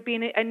that there would be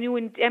a new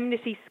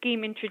indemnity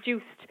scheme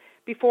introduced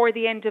before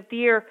the end of the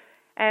year.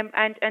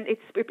 And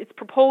it's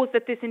proposed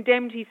that this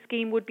indemnity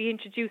scheme would be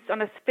introduced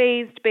on a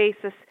phased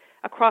basis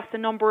across a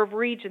number of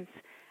regions,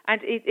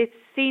 and it's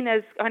seen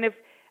as kind of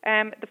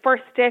the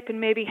first step in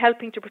maybe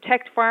helping to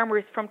protect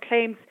farmers from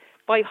claims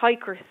by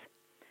hikers.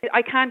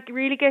 I can't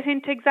really get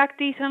into exact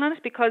detail on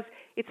it because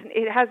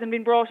it hasn't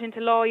been brought into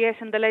law yet,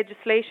 and the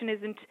legislation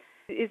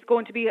is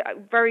going to be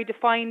very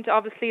defined.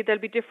 Obviously,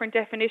 there'll be different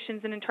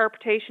definitions and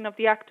interpretation of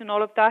the Act and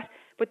all of that,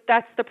 but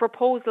that's the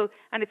proposal,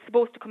 and it's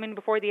supposed to come in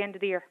before the end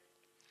of the year.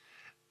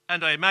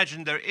 And I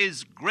imagine there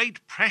is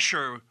great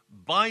pressure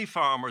by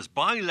farmers,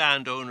 by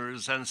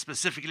landowners, and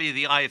specifically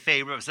the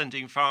IFA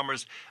representing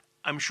farmers.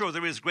 I'm sure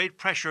there is great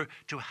pressure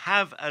to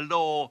have a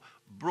law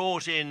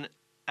brought in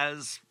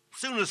as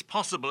soon as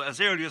possible,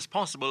 as early as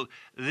possible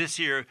this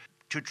year,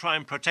 to try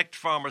and protect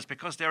farmers,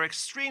 because they're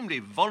extremely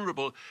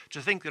vulnerable. To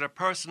think that a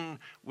person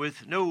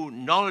with no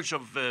knowledge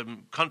of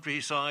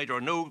countryside or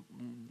no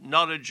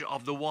knowledge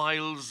of the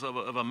wilds of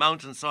a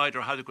mountainside,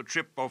 or how they could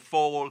trip or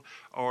fall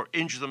or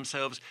injure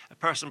themselves, a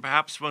person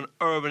perhaps from an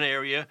urban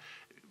area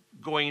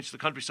going into the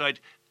countryside.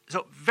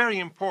 So very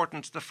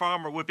important, the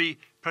farmer would be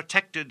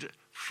protected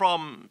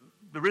from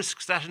the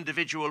risks that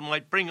individual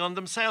might bring on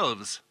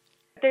themselves.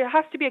 There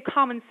has to be a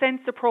common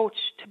sense approach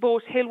to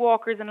both hill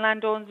walkers and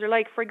landowners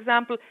alike. For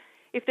example,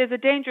 if there's a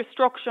dangerous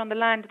structure on the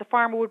land, the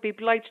farmer would be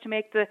obliged to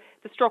make the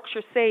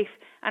structure safe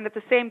and at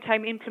the same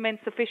time implement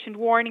sufficient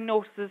warning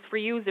notices for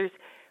users.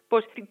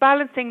 But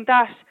balancing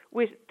that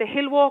with the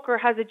hill walker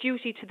has a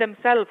duty to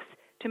themselves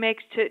to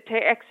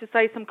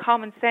exercise some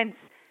common sense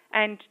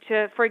and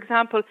to, for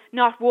example,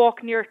 not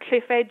walk near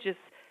cliff edges.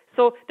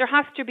 So there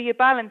has to be a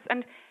balance.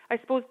 And I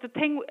suppose the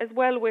thing as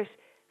well with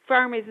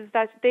farmers is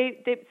that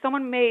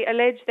someone may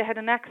allege they had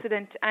an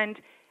accident, and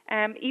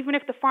even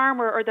if the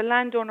farmer or the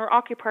landowner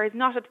occupier is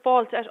not at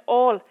fault at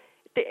all,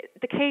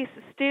 the case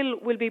still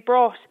will be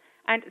brought.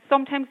 And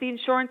sometimes the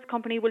insurance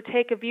company will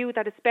take a view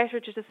that it's better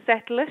to just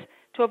settle it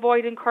to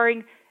avoid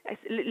incurring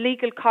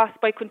legal costs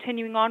by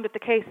continuing on with the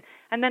case.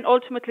 And then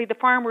ultimately the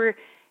farmer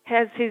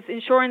has his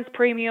insurance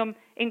premium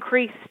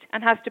increased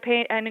and has to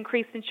pay an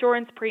increased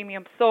insurance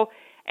premium. So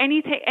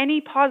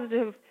any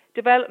positive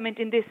development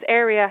in this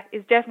area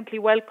is definitely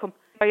welcome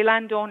by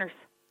landowners.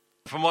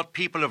 From what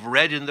people have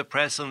read in the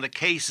press and the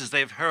cases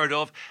they've heard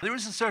of, there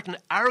is a certain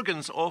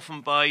arrogance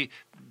often by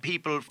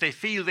people. They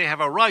feel they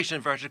have a right,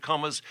 inverted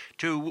commas,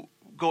 to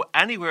go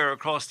anywhere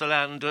across the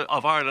land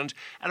of Ireland.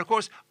 And of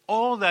course,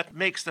 all that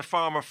makes the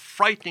farmer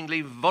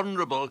frighteningly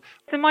vulnerable.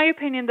 In my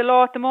opinion, the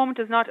law at the moment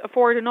does not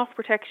afford enough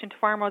protection to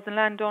farmers and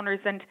landowners,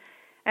 and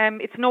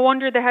it's no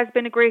wonder there has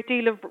been a great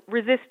deal of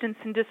resistance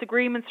and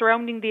disagreement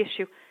surrounding the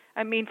issue.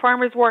 I mean,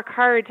 farmers work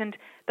hard, and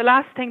the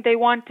last thing they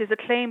want is a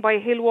claim by a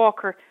hill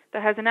walker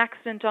that has an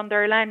accident on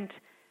their land.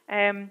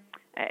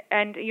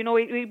 And you know,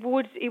 it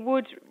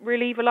would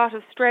relieve a lot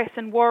of stress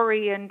and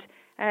worry and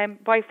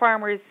by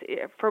farmers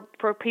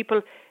for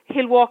people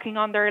hill walking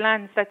on their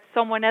lands, that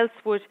someone else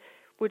would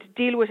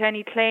deal with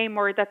any claim,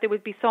 or that there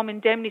would be some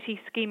indemnity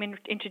scheme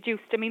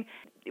introduced. I mean,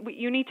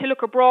 you need to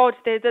look abroad.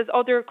 There's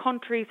other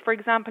countries, for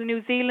example,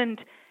 New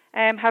Zealand,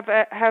 have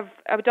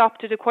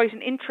adopted quite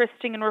an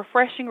interesting and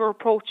refreshing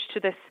approach to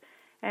this.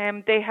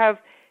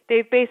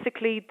 They've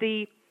basically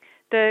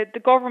the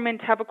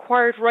government have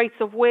acquired rights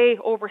of way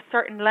over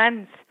certain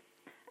lands,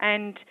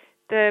 and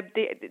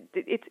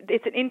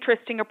it's an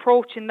interesting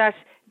approach in that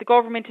the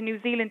government in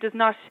New Zealand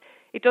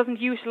doesn't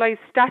utilise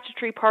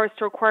statutory powers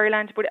to acquire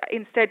land, but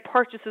instead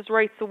purchases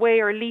rights of way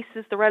or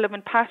leases the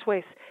relevant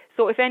pathways.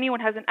 So if anyone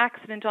has an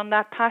accident on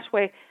that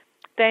pathway,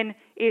 then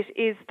it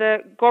is the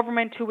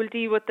government who will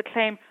deal with the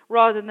claim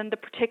rather than the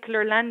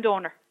particular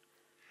landowner.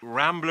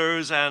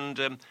 Ramblers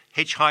and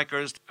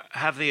hitchhikers,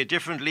 have they a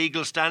different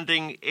legal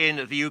standing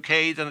in the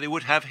UK than they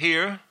would have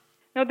here?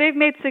 No, they've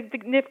made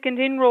significant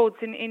inroads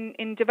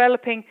in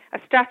developing a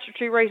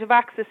statutory right of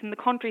access in the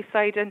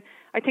countryside, and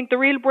I think the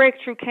real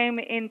breakthrough came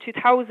in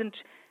 2000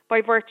 by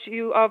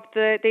virtue of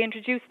they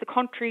introduced the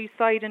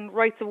Countryside and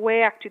Rights of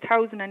Way Act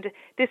 2000, and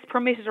this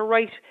permitted a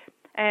right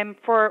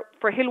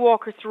for hill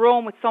walkers to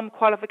roam with some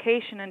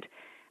qualification,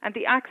 and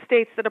the Act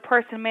states that a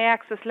person may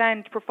access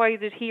land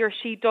provided he or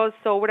she does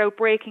so without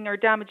breaking or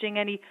damaging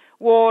any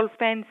wall,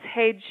 fence,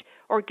 hedge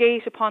or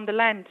gate upon the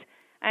land.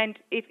 And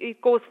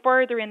it goes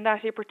further in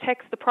that it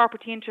protects the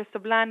property interests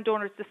of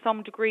landowners to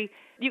some degree.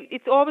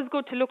 It's always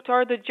good to look to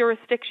other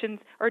jurisdictions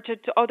or to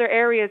other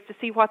areas to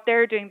see what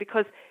they're doing,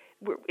 because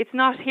it's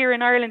not here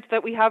in Ireland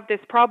that we have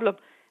this problem.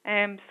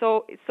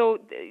 So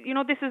you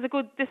know, this is a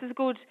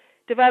good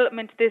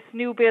development, this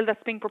new bill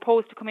that's being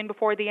proposed to come in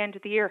before the end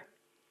of the year.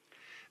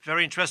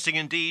 Very interesting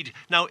indeed.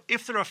 Now,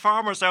 if there are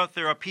farmers out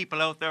there or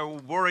people out there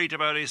worried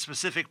about a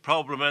specific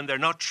problem and they're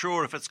not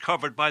sure if it's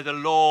covered by the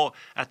law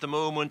at the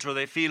moment, or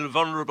they feel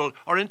vulnerable,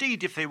 or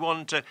indeed if they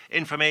want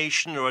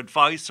information or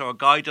advice or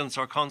guidance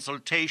or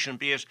consultation,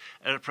 be it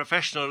at a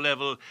professional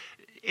level,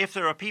 if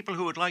there are people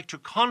who would like to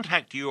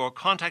contact you or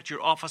contact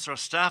your office or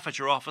staff at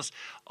your office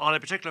on a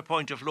particular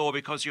point of law,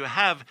 because you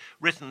have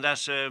written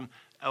that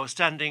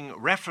outstanding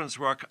reference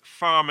work,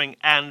 Farming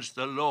and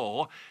the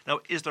Law.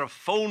 Now, is there a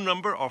phone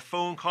number or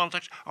phone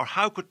contact, or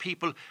how could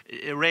people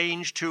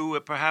arrange to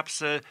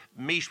perhaps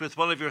meet with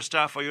one of your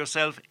staff or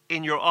yourself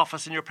in your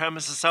office in your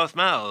premises, South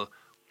Mall?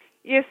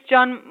 Yes,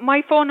 John,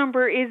 my phone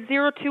number is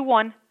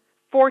 021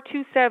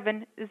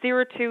 427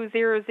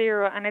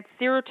 0200, and it's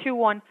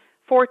 021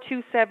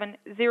 427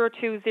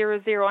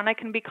 0200, and I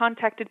can be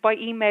contacted by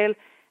email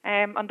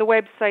on the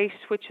website,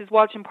 which is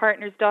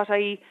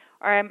walshampartners.ie.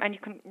 And you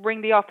can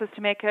ring the office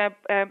to make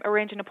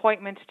arrange an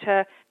appointment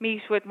to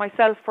meet with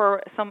myself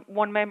or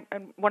one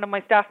of my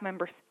staff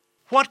members.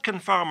 What can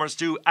farmers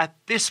do at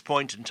this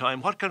point in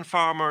time? What can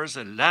farmers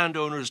and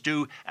landowners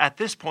do at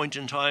this point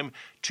in time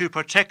to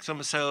protect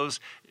themselves,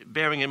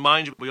 bearing in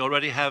mind we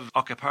already have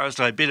occupiers'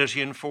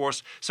 liability in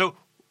force? So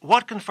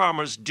what can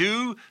farmers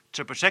do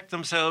to protect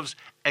themselves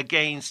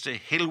against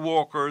hill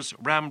walkers,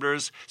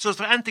 ramblers? So is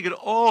there anything that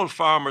all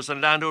farmers and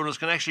landowners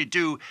can actually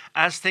do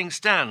as things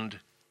stand?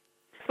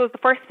 So the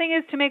first thing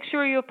is to make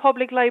sure you have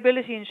public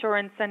liability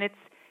insurance and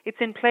it's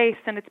in place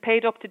and it's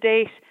paid up to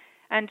date.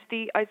 And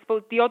I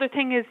suppose the other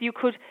thing is you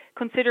could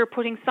consider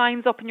putting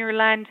signs up in your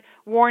land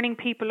warning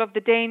people of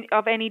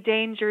of any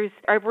dangers.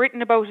 I've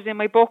written about it in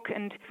my book,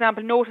 and for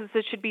example,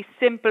 notices should be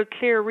simple,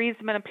 clear,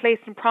 reasonable and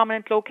placed in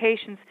prominent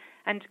locations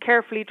and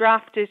carefully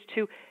drafted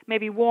to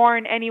maybe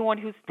warn anyone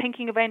who's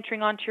thinking of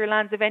entering onto your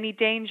lands of any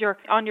danger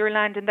on your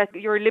land, and that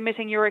you're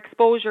limiting your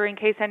exposure in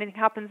case anything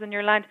happens on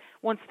your land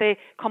once they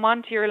come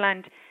onto your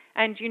land.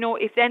 And, you know,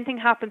 if anything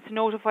happens, to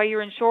notify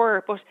your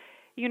insurer. But,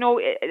 you know,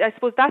 I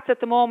suppose that's at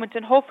the moment,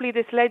 and hopefully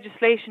this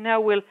legislation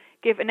now will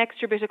give an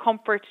extra bit of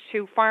comfort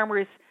to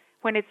farmers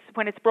when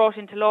it's brought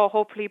into law,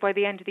 hopefully by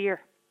the end of the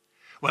year.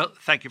 Well,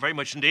 thank you very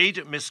much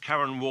indeed, Miss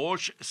Karen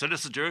Walsh,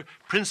 solicitor,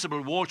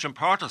 Principal Walsh and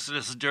Partner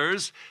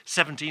Solicitors,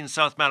 17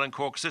 South Mall in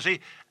Cork City,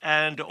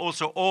 and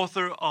also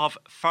author of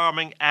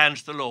Farming and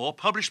the Law,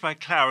 published by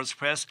Clara's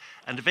Press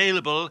and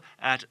available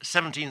at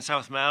 17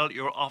 South Mall,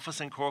 your office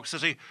in Cork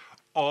City,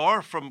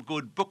 or from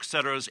good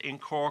booksellers in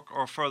Cork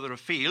or further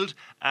afield.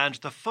 And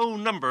the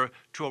phone number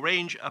to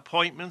arrange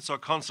appointments or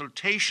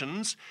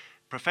consultations,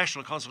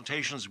 professional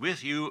consultations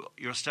with you,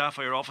 your staff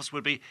or your office,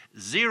 would be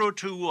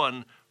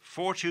 021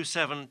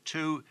 427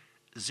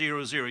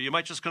 200. You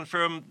might just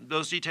confirm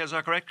those details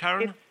are correct,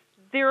 Karen? It's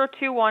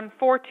 021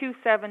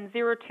 427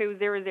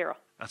 0200.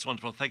 That's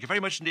wonderful. Thank you very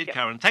much indeed,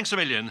 Karen. Thanks a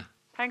million.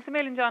 Thanks a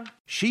million, John.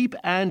 Sheep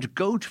and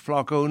goat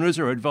flock owners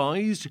are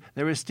advised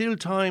there is still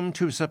time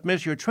to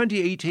submit your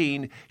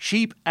 2018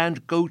 sheep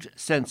and goat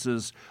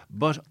census,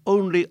 but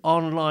only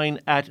online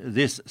at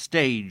this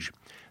stage.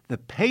 The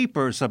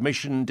paper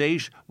submission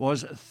date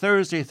was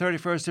Thursday,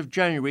 31st of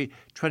January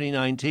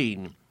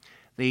 2019.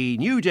 The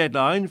new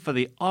deadline for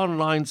the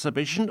online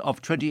submission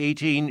of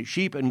 2018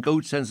 sheep and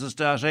goat census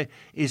data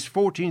is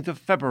 14th of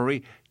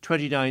February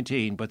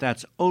 2019, but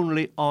that's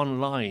only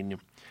online.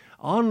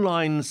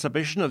 Online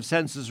submission of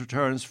census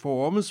returns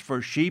forms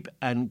for sheep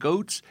and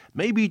goats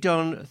may be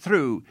done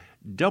through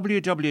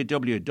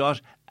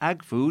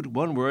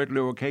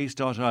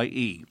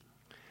www.agfood.ie.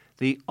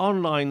 The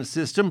online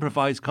system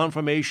provides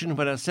confirmation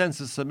when a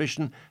census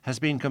submission has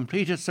been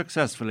completed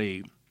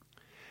successfully.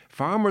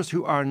 Farmers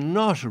who are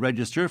not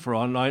registered for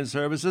online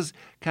services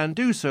can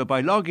do so by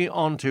logging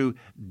on to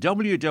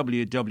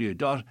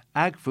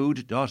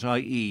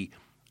www.agfood.ie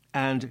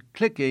and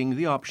clicking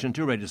the option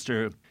to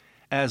register.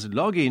 As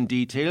login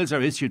details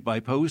are issued by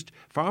post,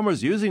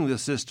 farmers using the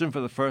system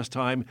for the first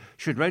time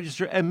should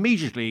register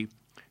immediately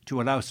to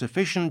allow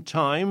sufficient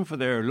time for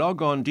their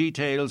log-on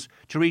details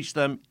to reach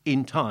them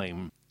in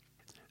time.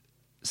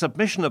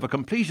 Submission of a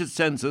completed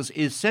census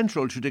is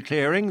central to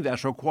declaring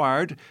that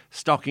required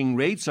stocking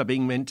rates are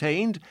being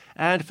maintained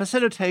and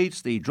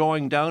facilitates the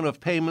drawing down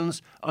of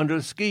payments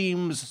under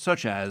schemes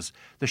such as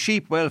the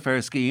Sheep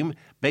Welfare Scheme,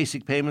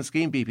 Basic Payment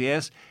Scheme,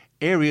 BPS,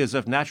 Areas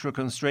of Natural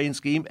Constraint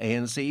Scheme,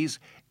 ANCs,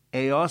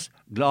 AOS,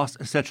 GLOS,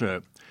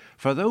 etc.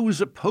 For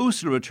those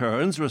postal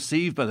returns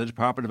received by the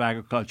Department of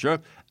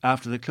Agriculture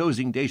after the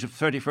closing date of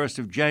 31st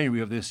of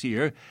January of this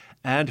year,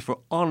 and for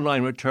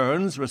online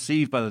returns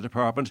received by the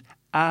Department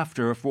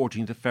after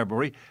 14th of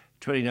February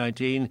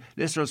 2019,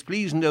 listeners,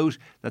 please note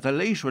that the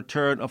late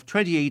return of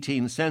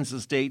 2018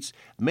 census dates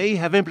may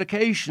have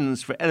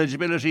implications for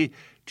eligibility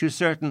to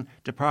certain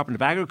Department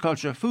of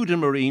Agriculture, Food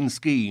and Marine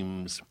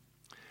schemes.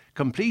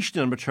 Completion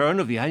and return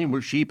of the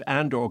annual sheep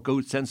and or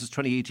goat census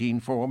 2018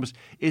 forms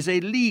is a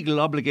legal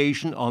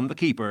obligation on the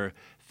keeper.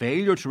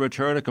 Failure to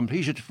return a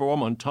completed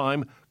form on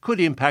time could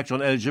impact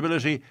on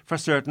eligibility for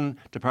certain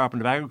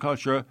Department of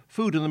Agriculture,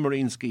 Food and the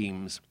Marine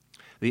schemes.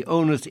 The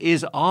onus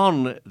is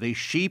on the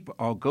sheep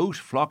or goat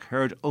flock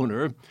herd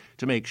owner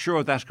to make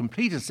sure that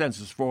completed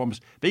census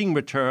forms being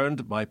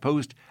returned by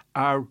post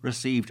are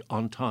received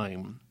on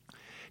time.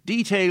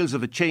 Details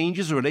of the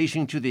changes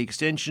relating to the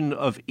extension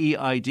of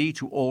EID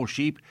to all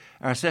sheep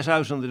are set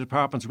out on the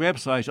Department's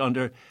website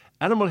under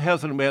Animal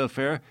Health and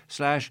Welfare /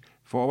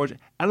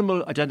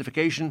 Animal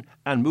Identification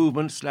and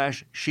Movement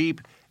 /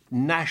 Sheep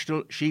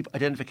National Sheep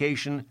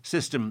Identification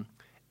System,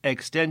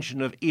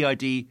 extension of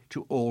EID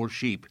to all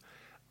sheep.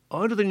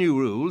 Under the new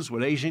rules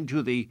relating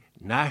to the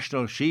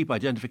National Sheep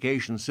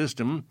Identification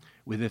System,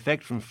 with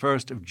effect from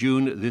 1st of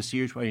June this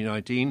year,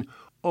 2019,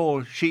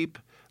 all sheep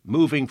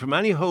moving from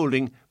any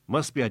holding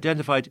must be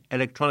identified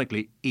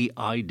electronically,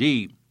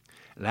 EID.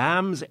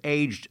 Lambs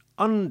aged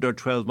under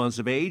 12 months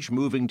of age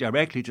moving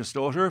directly to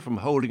slaughter from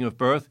holding of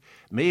birth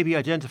may be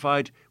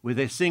identified with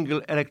a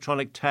single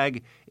electronic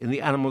tag in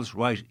the animal's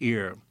right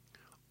ear.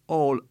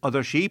 All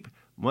other sheep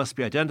must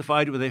be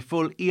identified with a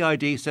full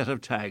EID set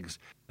of tags,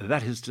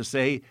 that is to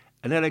say,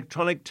 an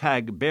electronic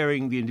tag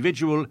bearing the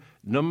individual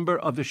number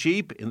of the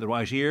sheep in the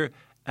right ear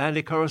and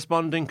a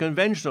corresponding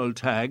conventional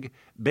tag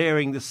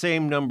bearing the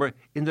same number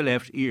in the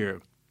left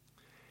ear.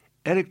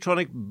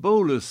 Electronic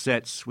bolus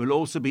sets will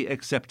also be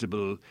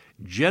acceptable.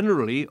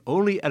 Generally,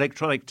 only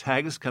electronic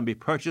tags can be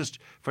purchased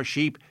for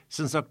sheep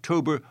since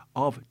October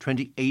of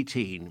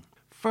 2018.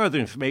 Further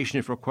information,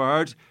 if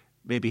required,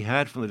 may be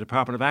had from the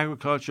Department of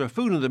Agriculture,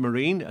 Food and the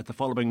Marine at the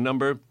following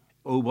number: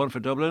 01 for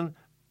Dublin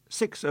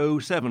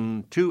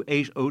 607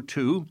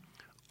 2802,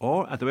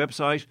 or at the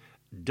website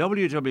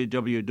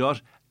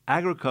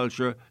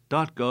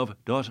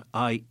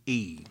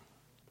www.agriculture.gov.ie.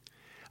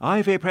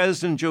 IFA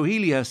President Joe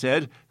Healy has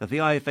said that the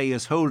IFA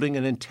is holding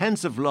an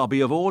intensive lobby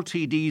of all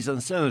TDs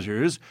and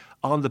senators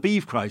on the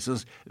beef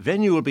crisis.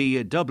 Venue will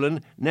be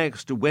Dublin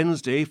next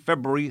Wednesday,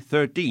 February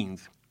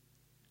 13th.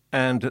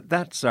 And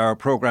that's our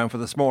programme for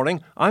this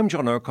morning. I'm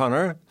John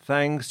O'Connor.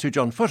 Thanks to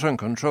John Foote on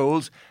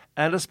controls,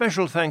 and a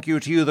special thank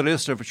you to you, the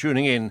listener, for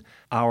tuning in.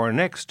 Our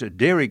next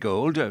Dairy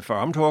Gold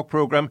Farm Talk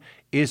programme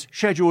is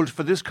scheduled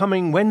for this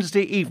coming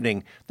Wednesday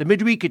evening, the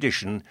midweek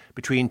edition,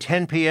 between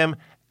 10 p.m.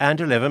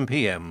 and 11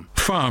 p.m.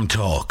 Farm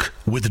Talk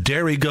with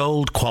Dairy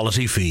Gold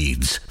Quality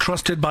Feeds.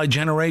 Trusted by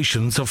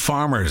generations of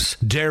farmers.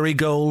 Dairy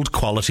Gold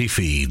Quality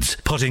Feeds.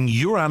 Putting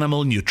your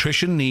animal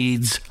nutrition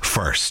needs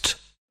first.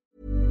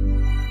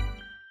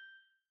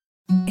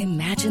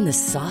 Imagine the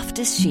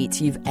softest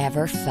sheets you've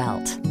ever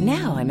felt.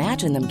 Now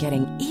imagine them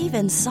getting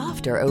even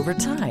softer over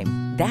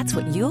time. That's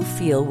what you'll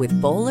feel with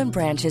Boll &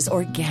 Branch's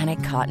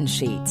organic cotton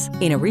sheets.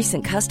 In a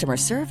recent customer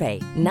survey,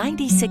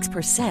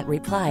 96%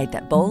 replied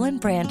that Boll &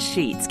 Branch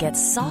sheets get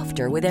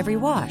softer with every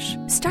wash.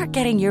 Start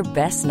getting your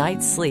best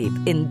night's sleep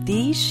in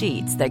these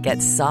sheets that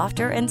get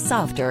softer and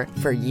softer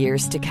for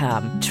years to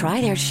come.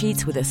 Try their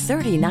sheets with a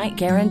 30-night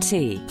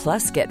guarantee.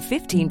 Plus, get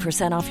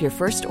 15% off your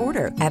first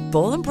order at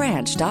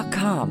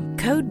bollandbranch.com.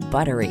 Code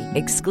BUTTERY.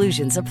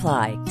 Exclusions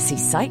apply. See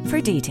site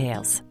for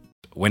details.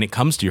 When it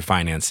comes to your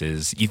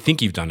finances, you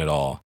think you've done it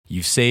all.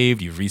 You've saved,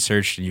 you've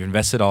researched, and you've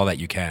invested all that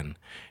you can.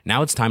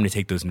 Now it's time to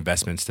take those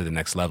investments to the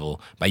next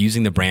level by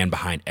using the brand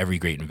behind every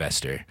great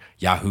investor,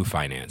 Yahoo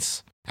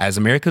Finance. As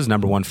America's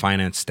 #1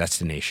 finance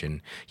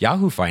destination,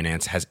 Yahoo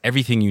Finance has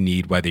everything you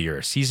need, whether you're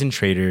a seasoned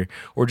trader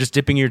or just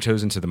dipping your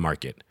toes into the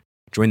market.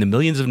 Join the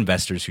millions of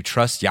investors who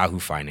trust Yahoo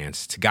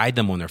Finance to guide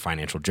them on their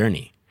financial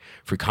journey.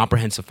 For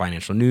comprehensive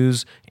financial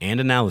news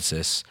and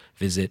analysis,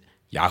 visit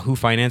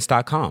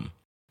yahoofinance.com.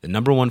 The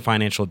 #1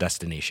 financial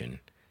destination,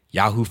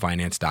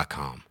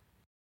 yahoofinance.com.